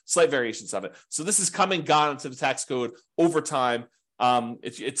forms, slight variations of it. So this is gone into the tax code over time.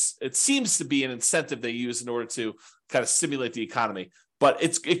 It seems to be an incentive they use in order to kind of stimulate the economy. But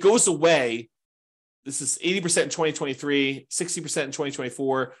it goes away. This is 80% in 2023, 60% in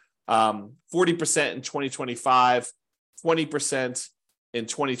 2024, 40% in 2025, 20% in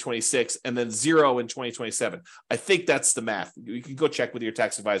 2026, and then zero in 2027. I think that's the math. You can go check with your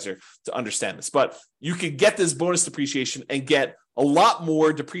tax advisor to understand this, but you can get this bonus depreciation and get a lot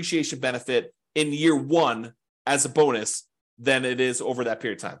more depreciation benefit in year one as a bonus than it is over that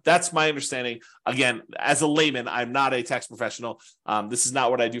period of time. That's my understanding. Again, as a layman, I'm not a tax professional. This is not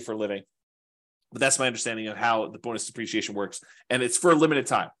what I do for a living, but that's my understanding of how the bonus depreciation works. And it's for a limited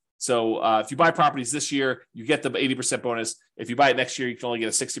time. So if you buy properties this year, you get the 80% bonus. If you buy it next year, you can only get a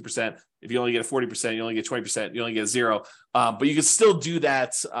 60%. If you only get a 40%, you only get 20%, you only get a zero. But you can still do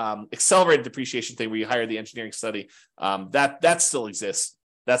that accelerated depreciation thing where you hire the engineering study. That still exists.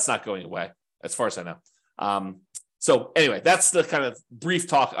 That's not going away, as far as I know. So anyway, that's the kind of brief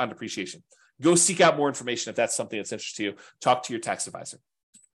talk on depreciation. Go seek out more information if that's something that's interesting to you. Talk to your tax advisor.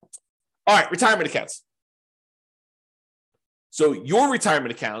 All right, retirement accounts. So your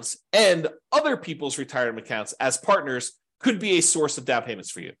retirement accounts and other people's retirement accounts as partners could be a source of down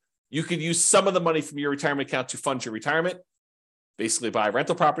payments for you. You could use some of the money from your retirement account to fund your retirement, basically buy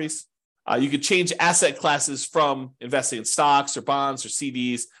rental properties. You could change asset classes from investing in stocks or bonds or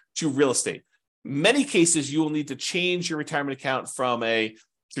CDs to real estate. Many cases, you will need to change your retirement account from a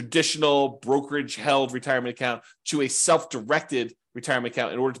traditional brokerage-held retirement account to a self-directed retirement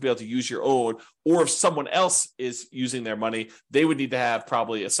account in order to be able to use your own, or if someone else is using their money, they would need to have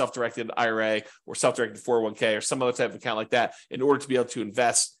probably a self-directed IRA or self-directed 401k or some other type of account like that in order to be able to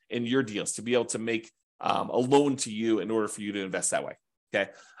invest in your deals, to be able to make a loan to you in order for you to invest that way.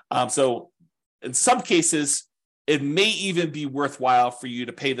 Okay. So in some cases, it may even be worthwhile for you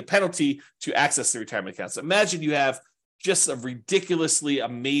to pay the penalty to access the retirement accounts. Imagine you have just a ridiculously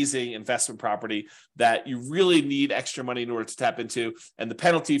amazing investment property that you really need extra money in order to tap into. And the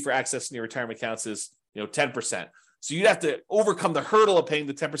penalty for accessing your retirement accounts is 10%. So you'd have to overcome the hurdle of paying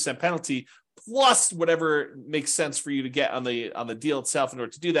the 10% penalty plus whatever makes sense for you to get on the deal itself in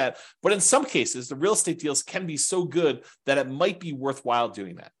order to do that. But in some cases, the real estate deals can be so good that it might be worthwhile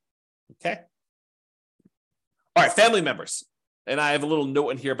doing that. Okay. All right, family members. And I have a little note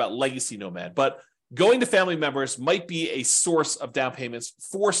in here about legacy nomad, but going to family members might be a source of down payments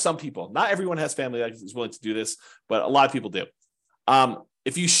for some people. Not everyone has family that is willing to do this, but a lot of people do.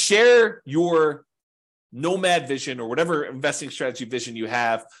 If you share your nomad vision or whatever investing strategy vision you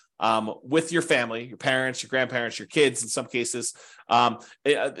have with your family, your parents, your grandparents, your kids in some cases,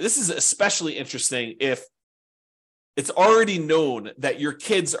 this is especially interesting if it's already known that your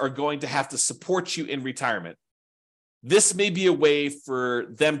kids are going to have to support you in retirement. This may be a way for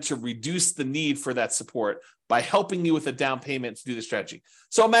them to reduce the need for that support by helping you with a down payment to do the strategy.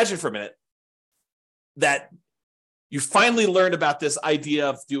 So imagine for a minute that you finally learned about this idea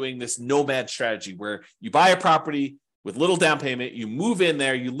of doing this nomad strategy where you buy a property with little down payment, you move in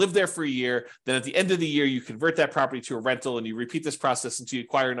there, you live there for a year, then at the end of the year, you convert that property to a rental and you repeat this process until you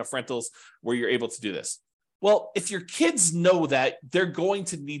acquire enough rentals where you're able to do this. Well, if your kids know that they're going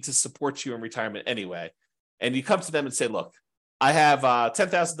to need to support you in retirement anyway, and you come to them and say, look, I have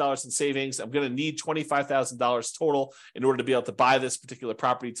 $10,000 in savings. I'm going to need $25,000 total in order to be able to buy this particular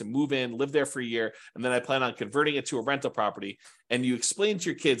property, to move in, live there for a year, and then I plan on converting it to a rental property. And you explain to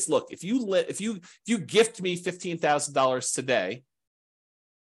your kids, look, if you gift me $15,000 today,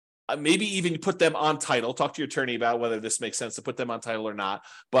 maybe even put them on title, talk to your attorney about whether this makes sense to put them on title or not,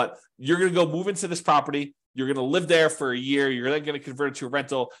 but you're going to go move into this property. You're going to live there for a year. You're then going to convert it to a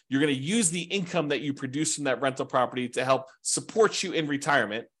rental. You're going to use the income that you produce from that rental property to help support you in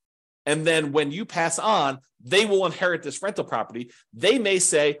retirement. And then when you pass on, they will inherit this rental property. They may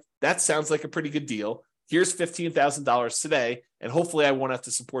say, that sounds like a pretty good deal. Here's $15,000 today, and hopefully I won't have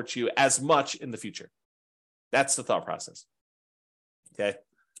to support you as much in the future. That's the thought process. Okay.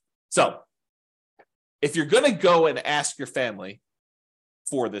 So if you're going to go and ask your family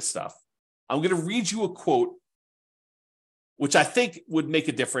for this stuff, I'm going to read you a quote, which I think would make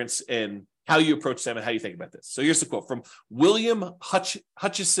a difference in how you approach them and how you think about this. So here's the quote from William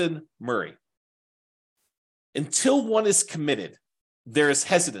Hutchison Murray. Until one is committed, there is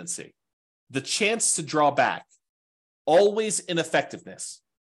hesitancy, the chance to draw back, always ineffectiveness.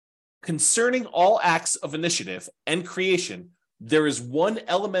 Concerning all acts of initiative and creation, there is one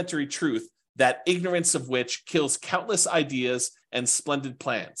elementary truth, that ignorance of which kills countless ideas and splendid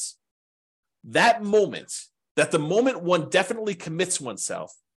plans. That the moment one definitely commits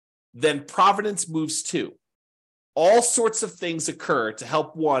oneself, then providence moves too. All sorts of things occur to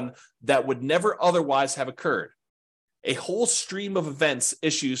help one that would never otherwise have occurred. A whole stream of events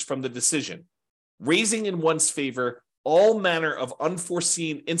issues from the decision, raising in one's favor all manner of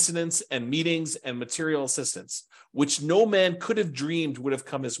unforeseen incidents and meetings and material assistance, which no man could have dreamed would have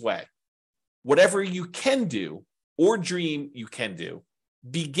come his way. Whatever you can do or dream you can do,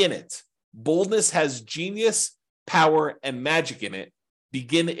 begin it. Boldness has genius, power, and magic in it.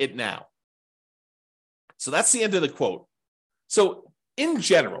 Begin it now. So that's the end of the quote. So in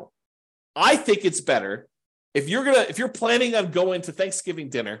general, I think it's better if you're planning on going to Thanksgiving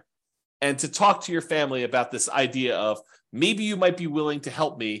dinner and to talk to your family about this idea of maybe you might be willing to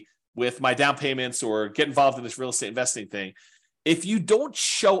help me with my down payments or get involved in this real estate investing thing. If you don't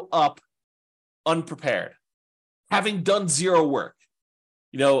show up unprepared, having done zero work,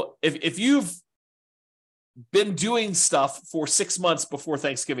 if you've been doing stuff for 6 months before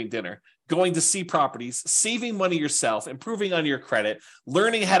Thanksgiving dinner, going to see properties, saving money yourself, improving on your credit,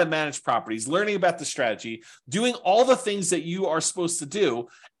 learning how to manage properties, learning about the strategy, doing all the things that you are supposed to do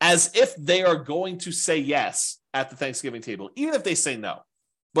as if they are going to say yes at the Thanksgiving table, even if they say no.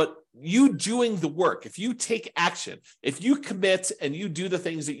 But you doing the work, if you take action, if you commit and you do the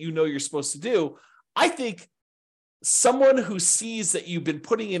things that you know you're supposed to do, I think someone who sees that you've been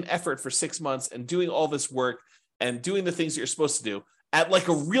putting in effort for 6 months and doing all this work and doing the things that you're supposed to do at like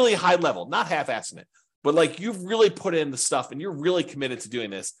a really high level, not half-assing it, but like you've really put in the stuff and you're really committed to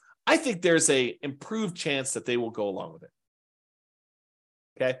doing this, I think there's a improved chance that they will go along with it.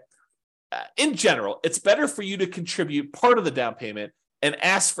 Okay. In general, it's better for you to contribute part of the down payment and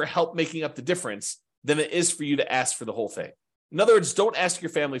ask for help making up the difference than it is for you to ask for the whole thing. In other words, don't ask your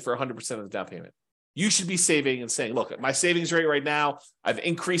family for 100% of the down payment. You should be saving and saying, look, my savings rate right now, I've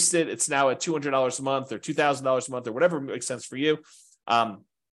increased it. It's now at $200 a month or $2,000 a month or whatever makes sense for you. And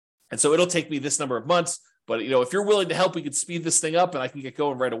so it'll take me this number of months. But if you're willing to help, we can speed this thing up and I can get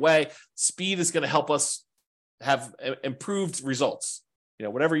going right away. Speed is going to help us have improved results.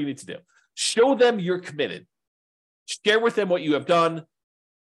 Whatever you need to do. Show them you're committed. Share with them what you have done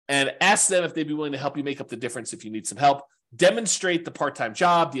and ask them if they'd be willing to help you make up the difference if you need some help. Demonstrate the part-time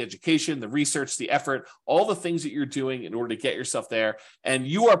job, the education, the research, the effort, all the things that you're doing in order to get yourself there. And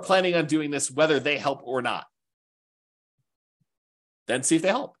you are planning on doing this whether they help or not. Then see if they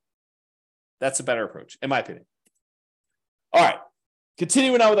help. That's a better approach, in my opinion. All right.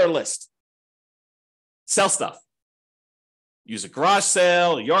 Continuing on with our list. Sell stuff. Use a garage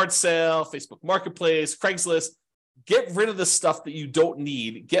sale, a yard sale, Facebook Marketplace, Craigslist. Get rid of the stuff that you don't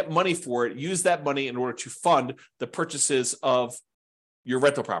need, get money for it, use that money in order to fund the purchases of your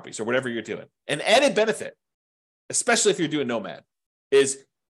rental properties or whatever you're doing. An added benefit, especially if you're doing nomad, is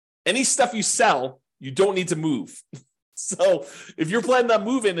any stuff you sell you don't need to move. So if you're planning on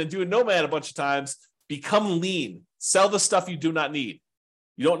moving and doing Nomad a bunch of times, become lean. Sell the stuff you do not need.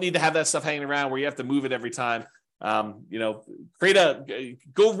 You don't need to have that stuff hanging around where you have to move it every time. Go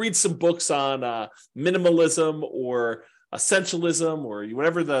read some books on minimalism or essentialism or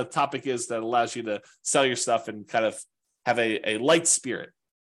whatever the topic is that allows you to sell your stuff and kind of have a light spirit.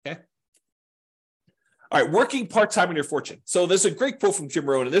 Okay. All right. Working part-time in your fortune. So there's a great quote from Jim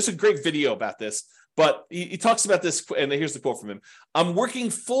Rohn, and there's a great video about this, but he talks about this. And here's the quote from him. I'm working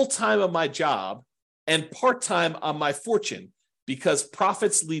full-time on my job and part-time on my fortune because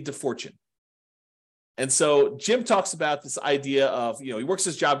profits lead to fortune. And so Jim talks about this idea of, he works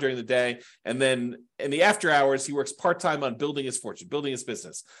his job during the day, and then in the after hours, he works part-time on building his fortune, building his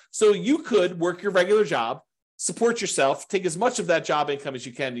business. So you could work your regular job, support yourself, take as much of that job income as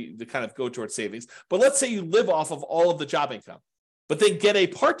you can to kind of go towards savings. But let's say you live off of all of the job income, but then get a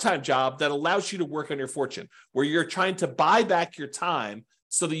part-time job that allows you to work on your fortune, where you're trying to buy back your time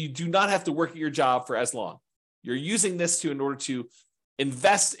so that you do not have to work at your job for as long. You're using this in order to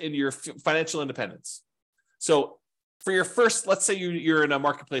invest in your financial independence. So for your first, let's say you're in a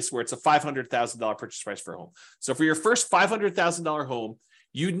marketplace where it's a $500,000 purchase price for a home. So for your first $500,000 home,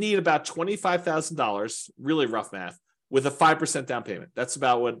 you'd need about $25,000, really rough math, with a 5% down payment. That's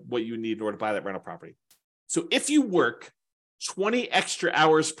about what you need in order to buy that rental property. So if you work 20 extra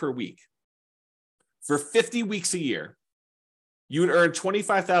hours per week for 50 weeks a year, you would earn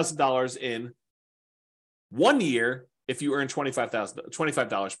 $25,000 in 1 year if you earn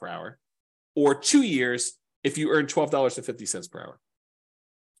 $25 per hour, or 2 years if you earn $12.50 per hour.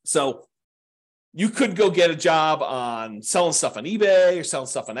 So you could go get a job on selling stuff on eBay or selling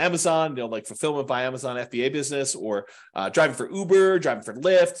stuff on Amazon, like Fulfillment by Amazon FBA business, or driving for Uber, driving for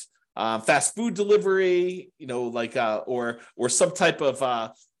Lyft, fast food delivery, or some type of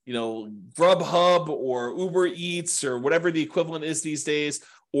Grubhub or Uber Eats or whatever the equivalent is these days,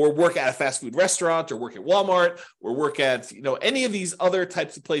 or work at a fast food restaurant, or work at Walmart, or work at any of these other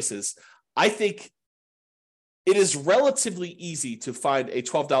types of places. I think it is relatively easy to find a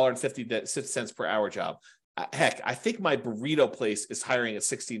 $12.50 per hour job. Heck, I think my burrito place is hiring at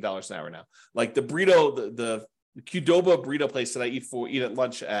 $16 an hour now. Like the burrito, the Qdoba burrito place that I eat at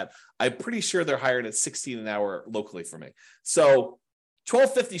lunch at, I'm pretty sure they're hired at $16 an hour locally for me. So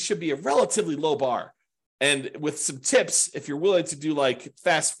 $12.50 should be a relatively low bar. And with some tips, if you're willing to do like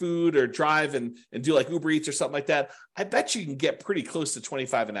fast food or drive and do like Uber Eats or something like that, I bet you can get pretty close to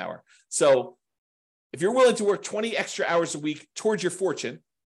 $25 an hour. So if you're willing to work 20 extra hours a week towards your fortune,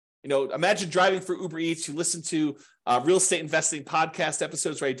 imagine driving for Uber Eats. You listen to real estate investing podcast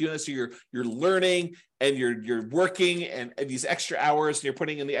episodes where I do this. So you're learning and you're working and these extra hours, and you're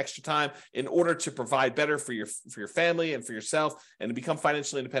putting in the extra time in order to provide better for your family and for yourself, and to become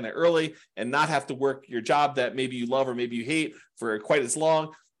financially independent early and not have to work your job that maybe you love or maybe you hate for quite as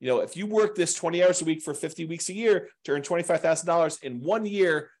long. If you work this 20 hours a week for 50 weeks a year to earn $25,000 in 1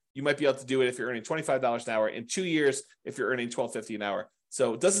 year, you might be able to do it if you're earning $25 an hour. In 2 years, if you're earning $12.50 an hour.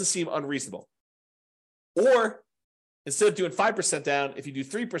 So it doesn't seem unreasonable. Or instead of doing 5% down, if you do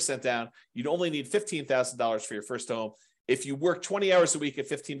 3% down, you'd only need $15,000 for your first home. If you work 20 hours a week at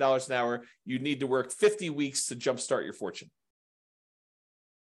 $15 an hour, you need to work 50 weeks to jumpstart your fortune.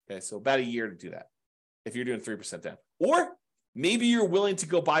 Okay, so about a year to do that if you're doing 3% down. Or maybe you're willing to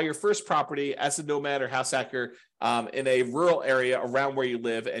go buy your first property as a nomad or house hacker in a rural area around where you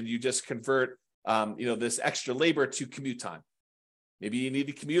live, and you just convert this extra labor to commute time. Maybe you need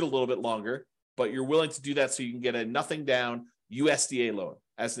to commute a little bit longer, but you're willing to do that so you can get a nothing down USDA loan,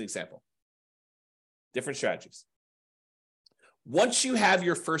 as an example. Different strategies. Once you have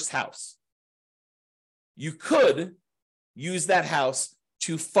your first house, you could use that house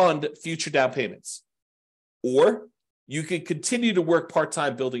to fund future down payments, or you could continue to work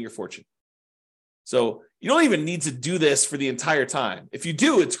part-time building your fortune. So you don't even need to do this for the entire time. If you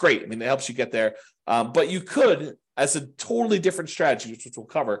do, it's great. I mean, it helps you get there. But you could, as a totally different strategy, which we'll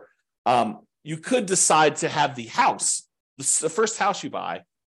cover, you could decide to have the house, the first house you buy,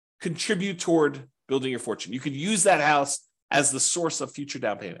 contribute toward building your fortune. You could use that house as the source of future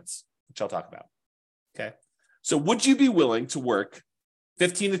down payments, which I'll talk about. Okay. So would you be willing to work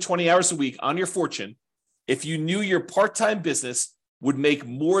 15 to 20 hours a week on your fortune if you knew your part-time business would make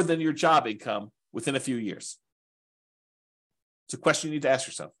more than your job income within a few years? It's a question you need to ask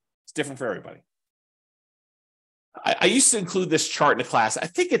yourself. It's different for everybody. I used to include this chart in a class. I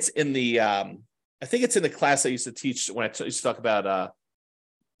think it's in the class I used to teach when I used to talk about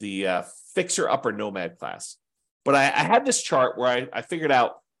the Fixer Upper Nomad class. But I had this chart where I figured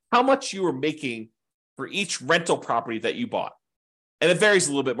out how much you were making for each rental property that you bought. And it varies a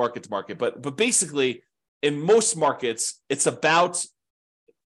little bit market to market, but basically in most markets, it's about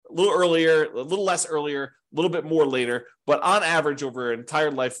a little earlier, a little less earlier, a little bit more later, but on average over an entire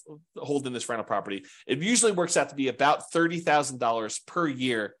life holding this rental property, it usually works out to be about $30,000 per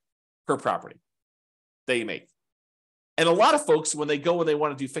year per property that you make. And a lot of folks, when they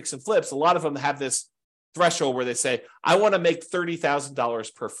want to do fix and flips, a lot of them have this threshold where they say, I want to make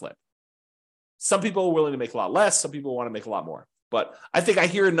 $30,000 per flip. Some people are willing to make a lot less. Some people want to make a lot more. But I think I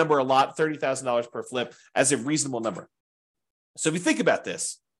hear a number a lot, $30,000 per flip, as a reasonable number. So if you think about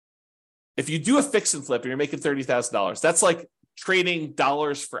this, if you do a fix and flip and you're making $30,000, that's like trading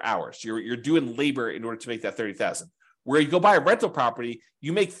dollars for hours. You're doing labor in order to make that $30,000. Where you go buy a rental property,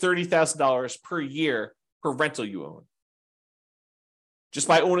 you make $30,000 per year per rental you own. Just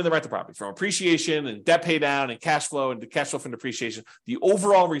by owning the rental property, from appreciation and debt pay down and cash flow and the cash flow from depreciation, the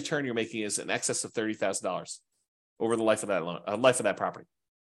overall return you're making is in excess of $30,000 over the life of that loan, life of that property.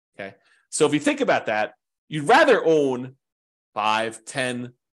 Okay, so if you think about that, you'd rather own 5,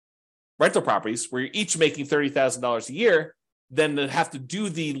 10 rental properties where you're each making $30,000 a year than to have to do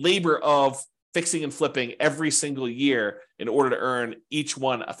the labor of fixing and flipping every single year in order to earn each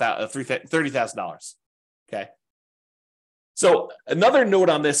one $30,000. Okay. So another note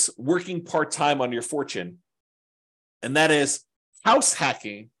on this working part-time on your fortune, and that is house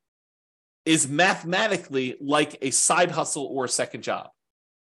hacking is mathematically like a side hustle or a second job.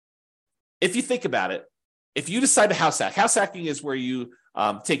 If you think about it, if you decide to house hacking is where you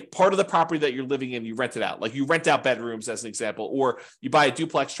take part of the property that you're living in, you rent it out. Like you rent out bedrooms as an example, or you buy a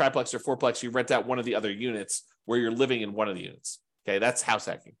duplex, triplex, or fourplex, you rent out one of the other units where you're living in one of the units. Okay, that's house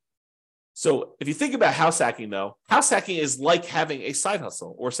hacking. So if you think about house hacking, though, house hacking is like having a side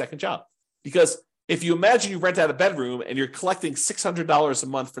hustle or second job. Because if you imagine you rent out a bedroom and you're collecting $600 a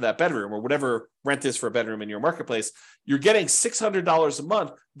month for that bedroom, or whatever rent is for a bedroom in your marketplace, you're getting $600 a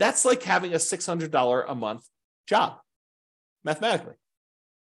month. That's like having a $600 a month job, mathematically.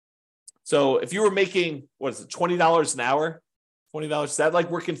 So if you were making, $20 an hour, $20, is that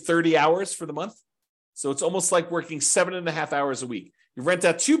like working 30 hours for the month? So it's almost like working 7.5 hours a week. You rent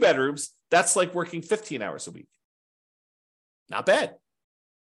out 2 bedrooms, that's like working 15 hours a week. Not bad.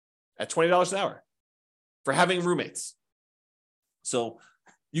 At $20 an hour for having roommates. So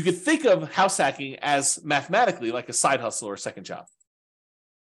you could think of house hacking as mathematically like a side hustle or a second job.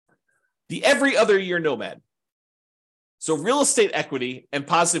 The every other year nomad. So real estate equity and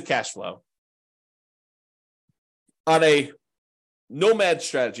positive cash flow on a nomad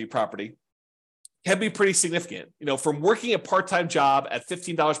strategy property can be pretty significant. You know, from working a part-time job at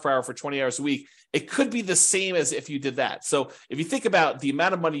 $15 per hour for 20 hours a week, it could be the same as if you did that. So if you think about the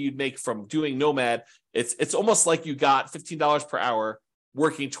amount of money you'd make from doing nomad, it's almost like you got $15 per hour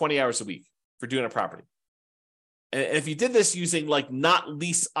working 20 hours a week for doing a property. And if you did this using like not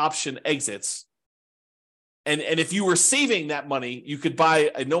lease option exits, and if you were saving that money, you could buy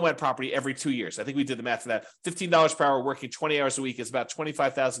a nomad property every 2 years. I think we did the math for that. $15 per hour working 20 hours a week is about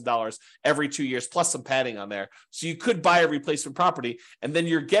 $25,000 every 2 years, plus some padding on there. So you could buy a replacement property, and then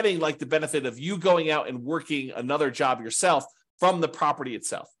you're getting like the benefit of you going out and working another job yourself from the property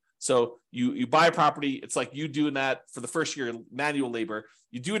itself. So you buy a property, it's like you doing that for the first year, manual labor.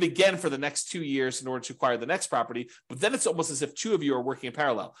 You do it again for the next 2 years in order to acquire the next property, but then it's almost as if 2 of you are working in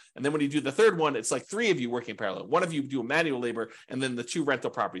parallel. And then when you do the third one, it's like 3 of you working in parallel. 1 of you do a manual labor, and then the 2 rental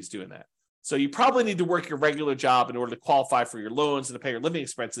properties doing that. So you probably need to work your regular job in order to qualify for your loans and to pay your living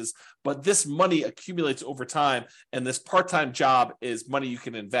expenses, but this money accumulates over time, and this part-time job is money you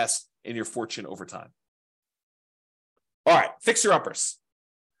can invest in your fortune over time. All right, fixer-uppers.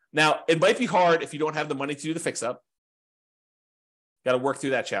 Now, it might be hard if you don't have the money to do the fix-up. Got to work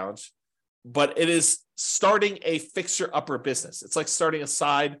through that challenge. But it is starting a fixer-upper business. It's like starting a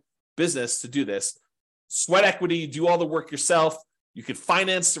side business to do this. Sweat equity, you do all the work yourself. You could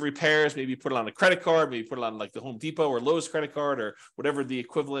finance the repairs, maybe put it on a credit card, maybe put it on like the Home Depot or Lowe's credit card or whatever the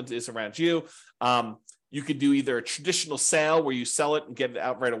equivalent is around you. You could do either a traditional sale where you sell it and get it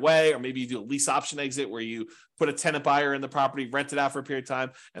out right away, or maybe you do a lease option exit where you put a tenant buyer in the property, rent it out for a period of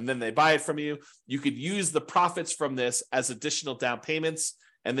time, and then they buy it from you. You could use the profits from this as additional down payments,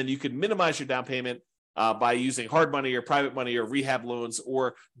 and then you could minimize your down payment by using hard money or private money or rehab loans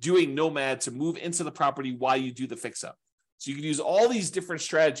or doing nomad to move into the property while you do the fix-up. So you can use all these different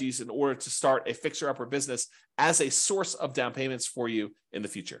strategies in order to start a fixer-upper business as a source of down payments for you in the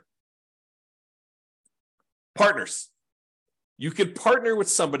future. Partners. You could partner with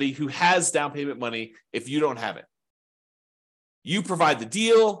somebody who has down payment money if you don't have it. You provide the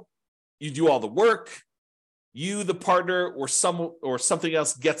deal, you do all the work, you, the partner, or something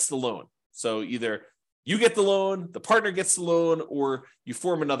else gets the loan. So either You get the loan, the partner gets the loan, or you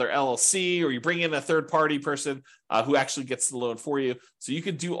form another LLC, or you bring in a third-party person who actually gets the loan for you. So you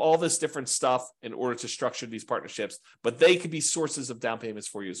could do all this different stuff in order to structure these partnerships, but they could be sources of down payments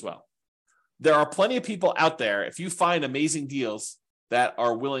for you as well. There are plenty of people out there, if you find amazing deals, that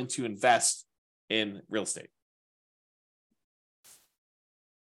are willing to invest in real estate.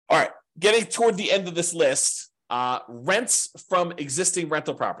 All right, getting toward the end of this list, rents from existing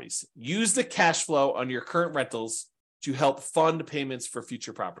rental properties. Use the cash flow on your current rentals to help fund payments for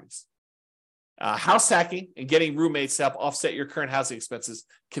future properties. House hacking and getting roommates to help offset your current housing expenses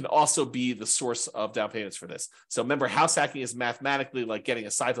can also be the source of down payments for this. So remember, house hacking is mathematically like getting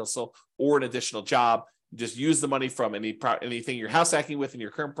a side hustle or an additional job. You just use the money from anything you're house hacking with in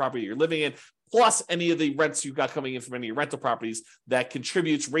your current property you're living in, plus any of the rents you've got coming in from any of your rental properties that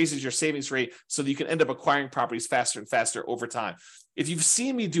contributes, raises your savings rate so that you can end up acquiring properties faster and faster over time. If you've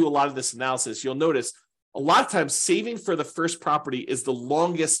seen me do a lot of this analysis, you'll notice a lot of times saving for the first property is the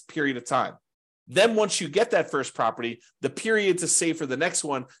longest period of time. Then once you get that first property, the period to save for the next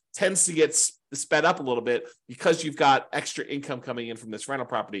one tends to get sped up a little bit because you've got extra income coming in from this rental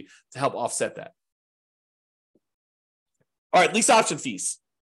property to help offset that. All right, lease option fees.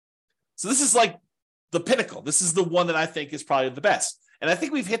 So this is like the pinnacle. This is the one that I think is probably the best. And I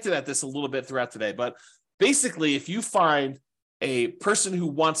think we've hinted at this a little bit throughout today, but basically if you find a person who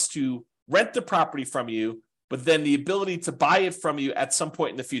wants to rent the property from you, but then the ability to buy it from you at some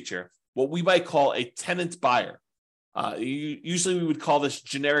point in the future, what we might call a tenant buyer. Usually we would call this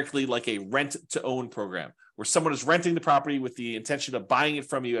generically like a rent to own program, where someone is renting the property with the intention of buying it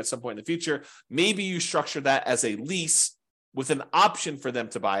from you at some point in the future. Maybe you structure that as a lease with an option for them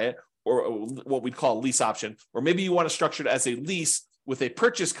to buy it, or what we'd call a lease option, or maybe you want to structure it as a lease with a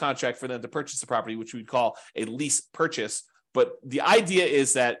purchase contract for them to purchase the property, which we'd call a lease purchase. But the idea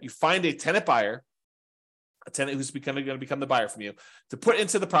is that you find a tenant buyer, a tenant who's going to become the buyer from you, to put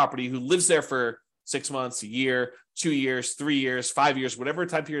into the property, who lives there for 6 months, a year, 2 years, 3 years, 5 years, whatever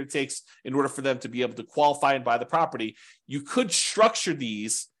time period it takes in order for them to be able to qualify and buy the property. You could structure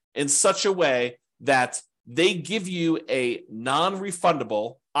these in such a way that they give you a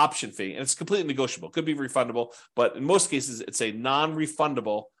non-refundable option fee, and it's completely negotiable. It could be refundable, but in most cases, it's a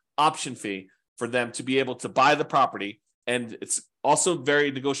non-refundable option fee for them to be able to buy the property. And it's also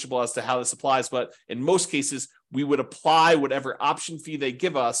very negotiable as to how this applies, but in most cases, we would apply whatever option fee they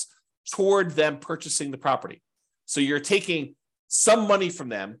give us toward them purchasing the property. So you're taking some money from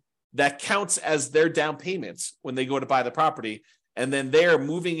them that counts as their down payments when they go to buy the property, and then they're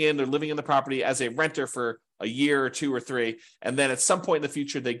moving in or living in the property as a renter for a year or 2 or 3, and then at some point in the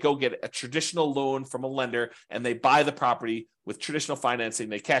future, they go get a traditional loan from a lender, and they buy the property with traditional financing.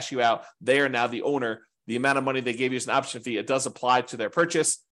 They cash you out. They are now the owner. The amount of money they gave you as an option fee, it does apply to their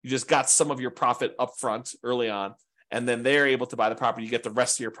purchase. You just got some of your profit up front early on, and then they're able to buy the property. You get the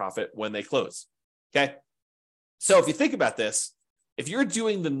rest of your profit when they close. Okay? So if you think about this, if you're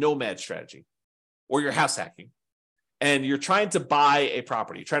doing the nomad strategy or you're house hacking and you're trying to buy a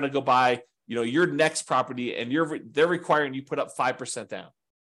property, trying to go buy, your next property, and they're requiring you put up 5% down.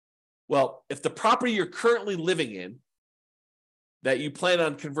 Well, if the property you're currently living in that you plan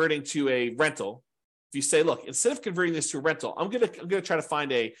on converting to a rental, if you say, look, instead of converting this to a rental, I'm gonna try to find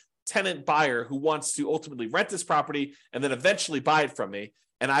a tenant buyer who wants to ultimately rent this property and then eventually buy it from me.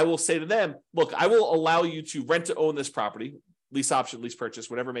 And I will say to them, look, I will allow you to rent to own this property, lease option, lease purchase,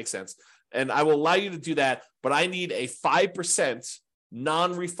 whatever makes sense. And I will allow you to do that, but I need a 5%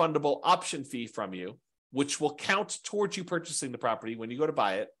 non-refundable option fee from you, which will count towards you purchasing the property when you go to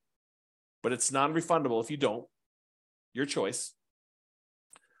buy it, but it's non-refundable if you don't, your choice.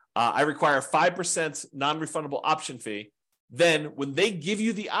 I require a 5% non-refundable option fee. Then when they give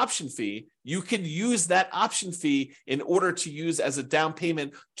you the option fee, you can use that option fee in order to use as a down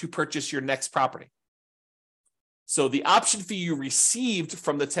payment to purchase your next property. So the option fee you received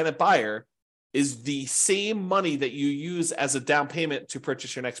from the tenant buyer is the same money that you use as a down payment to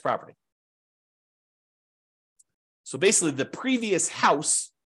purchase your next property. So basically, the previous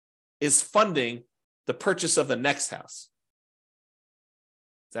house is funding the purchase of the next house.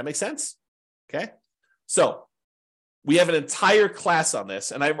 Does that make sense? Okay. So we have an entire class on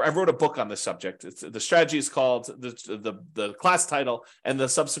this, and I wrote a book on this subject. The strategy is called, the class title and the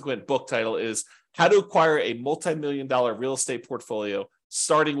subsequent book title is How to Acquire a Multi-Million-Dollar Real Estate Portfolio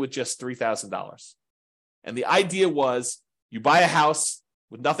Starting with Just $3,000. And the idea was you buy a house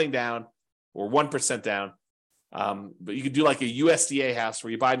with nothing down or 1% down, but you could do like a USDA house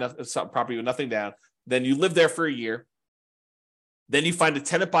where you buy some property with nothing down. Then you live there for a year. Then you find a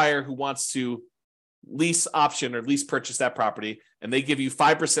tenant buyer who wants to lease option or lease purchase that property, and they give you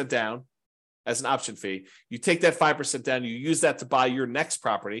 5% down. as an option fee. You take that 5% down, you use that to buy your next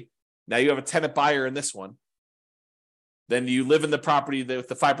property. Now you have a tenant buyer in this one. Then you live in the property with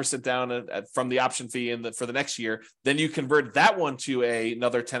the 5% down from the option fee for the next year. Then you convert that one to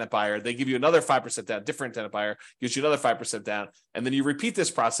another tenant buyer. They give you another 5% down, different tenant buyer gives you another 5% down. And then you repeat this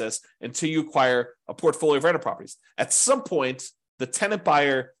process until you acquire a portfolio of rental properties. At some point, the tenant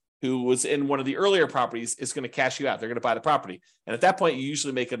buyer who was in one of the earlier properties is going to cash you out. They're going to buy the property. And at that point, you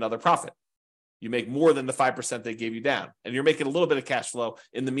usually make another profit. You make more than the 5% they gave you down. And you're making a little bit of cash flow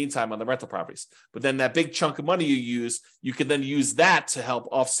in the meantime on the rental properties. But then that big chunk of money you use, you can then use that to help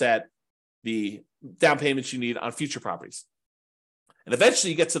offset the down payments you need on future properties. And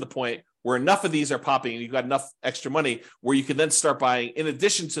eventually you get to the point where enough of these are popping and you've got enough extra money where you can then start buying, in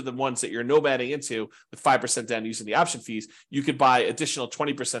addition to the ones that you're nomading into with 5% down using the option fees, you could buy additional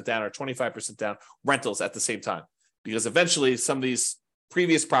 20% down or 25% down rentals at the same time. Because eventually some of these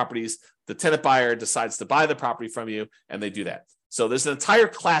previous properties, the tenant buyer decides to buy the property from you and they do that. So there's an entire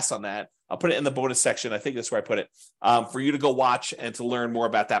class on that. I'll put it in the bonus section. I think that's where I put it for you to go watch and to learn more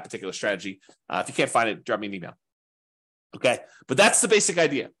about that particular strategy. If you can't find it, drop me an email. Okay. But that's the basic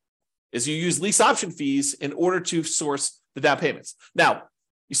idea is you use lease option fees in order to source the down payments. Now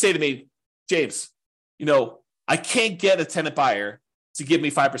you say to me, James, I can't get a tenant buyer to give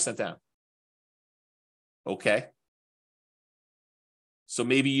me 5% down. Okay. So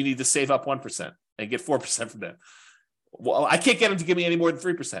maybe you need to save up 1% and get 4% from them. Well, I can't get them to give me any more than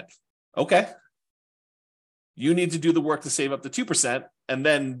 3%. Okay. You need to do the work to save up the 2% and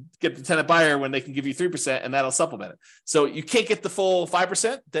then get the tenant buyer when they can give you 3% and that'll supplement it. So you can't get the full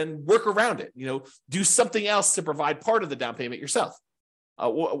 5%, then work around it. Do something else to provide part of the down payment yourself.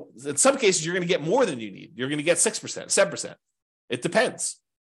 In some cases, you're going to get more than you need. You're going to get 6%, 7%. It depends.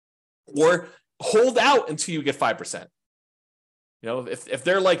 Or hold out until you get 5%. If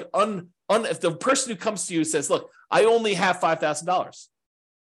they're like if the person who comes to you says, look, I only have $5,000.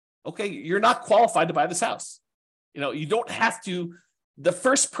 Okay, you're not qualified to buy this house. You don't have to. The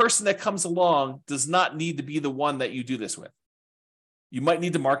first person that comes along does not need to be the one that you do this with. You might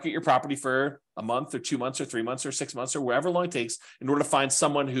need to market your property for a month or 2 months or 3 months or 6 months or whatever long it takes in order to find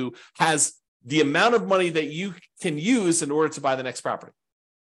someone who has the amount of money that you can use in order to buy the next property.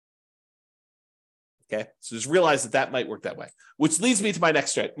 Okay, so just realize that might work that way, which leads me to my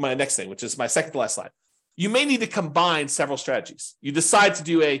next thing, which is my second to last slide. You may need to combine several strategies. You decide to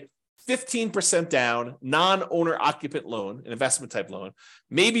do a 15% down non-owner occupant loan, an investment type loan.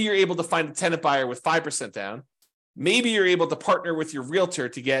 Maybe you're able to find a tenant buyer with 5% down. Maybe you're able to partner with your realtor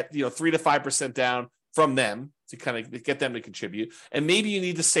to get 3 to 5% down from them to kind of get them to contribute. And maybe you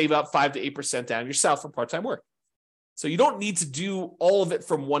need to save up 5 to 8% down yourself for part-time work. So you don't need to do all of it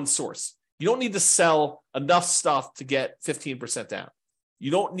from one source. You don't need to sell enough stuff to get 15% down.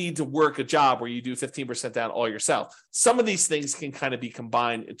 You don't need to work a job where you do 15% down all yourself. Some of these things can kind of be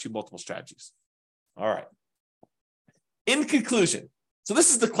combined into multiple strategies. All right. In conclusion, so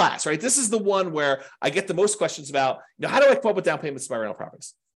this is the class, right? This is the one where I get the most questions about, how do I come up with down payments to my rental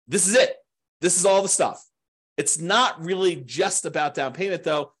properties? This is it. This is all the stuff. It's not really just about down payment,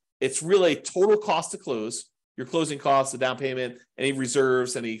 though. It's really total cost to close, your closing costs, the down payment, any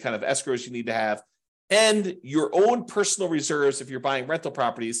reserves, any kind of escrows you need to have, and your own personal reserves if you're buying rental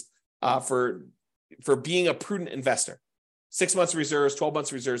properties for being a prudent investor. 6 months of reserves, 12 months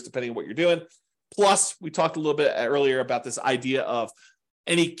of reserves, depending on what you're doing. Plus, we talked a little bit earlier about this idea of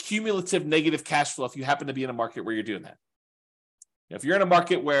any cumulative negative cash flow if you happen to be in a market where you're doing that. If you're in a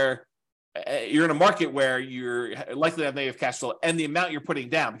market where you're likely to have negative cash flow and the amount you're putting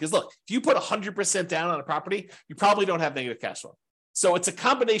down. Because look, if you put 100% down on a property, you probably don't have negative cash flow. So it's a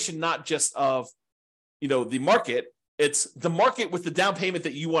combination not just of, the market, it's the market with the down payment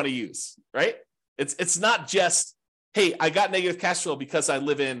that you want to use, right? It's not just, hey, I got negative cash flow because I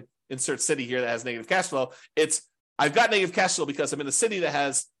live in insert city here that has negative cash flow. It's I've got negative cash flow because I'm in a city that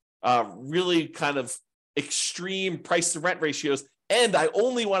has really kind of extreme price to rent ratios. And I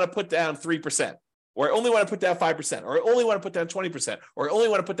only want to put down 3%, or I only want to put down 5%, or I only want to put down 20%, or I only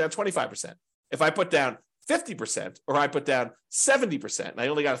want to put down 25%. If I put down 50%, or I put down 70%, and I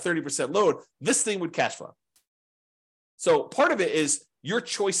only got a 30% load, this thing would cash flow. So part of it is your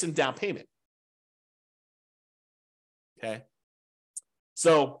choice in down payment. Okay.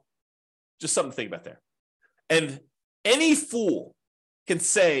 So just something to think about there. And any fool can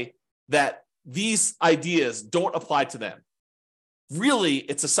say that these ideas don't apply to them. Really,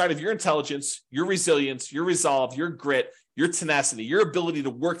 it's a sign of your intelligence, your resilience, your resolve, your grit, your tenacity, your ability to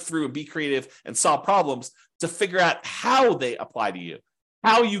work through and be creative and solve problems to figure out how they apply to you,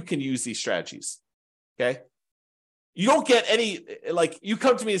 how you can use these strategies. Okay. You don't get any, like, you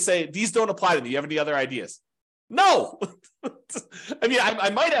come to me and say, these don't apply to me. You have any other ideas? No. I mean, I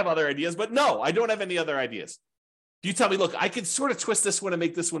might have other ideas, but no, I don't have any other ideas. You tell me, look, I could sort of twist this one and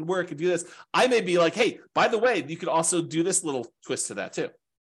make this one work and do this. I may be like, hey, by the way, you could also do this little twist to that too.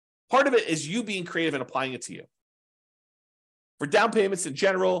 Part of it is you being creative and applying it to you. For down payments in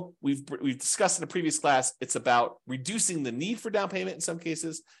general, we've discussed in a previous class, it's about reducing the need for down payment in some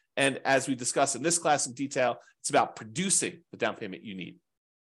cases. And as we discussed in this class in detail, it's about producing the down payment you need.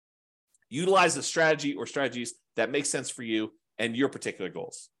 Utilize a strategy or strategies that make sense for you and your particular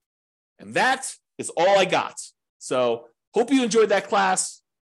goals. And that is all I got. So hope you enjoyed that class.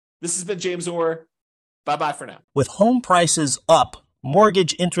 This has been James Orr. Bye-bye for now. With home prices up,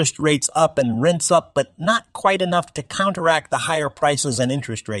 mortgage interest rates up, and rents up, but not quite enough to counteract the higher prices and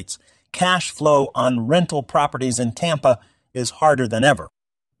interest rates, cash flow on rental properties in Tampa is harder than ever.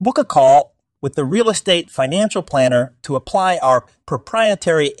 Book a call with the Real Estate Financial Planner to apply our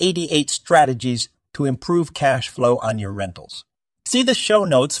proprietary 88 strategies to improve cash flow on your rentals. See the show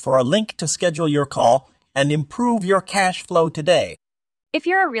notes for a link to schedule your call and improve your cash flow today. If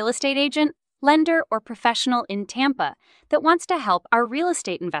you're a real estate agent, lender, or professional in Tampa that wants to help our real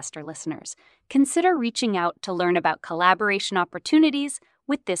estate investor listeners, consider reaching out to learn about collaboration opportunities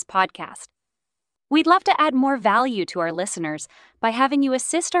with this podcast. We'd love to add more value to our listeners by having you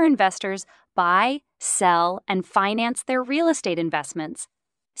assist our investors buy, sell, and finance their real estate investments.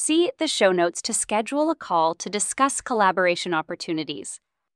 See the show notes to schedule a call to discuss collaboration opportunities.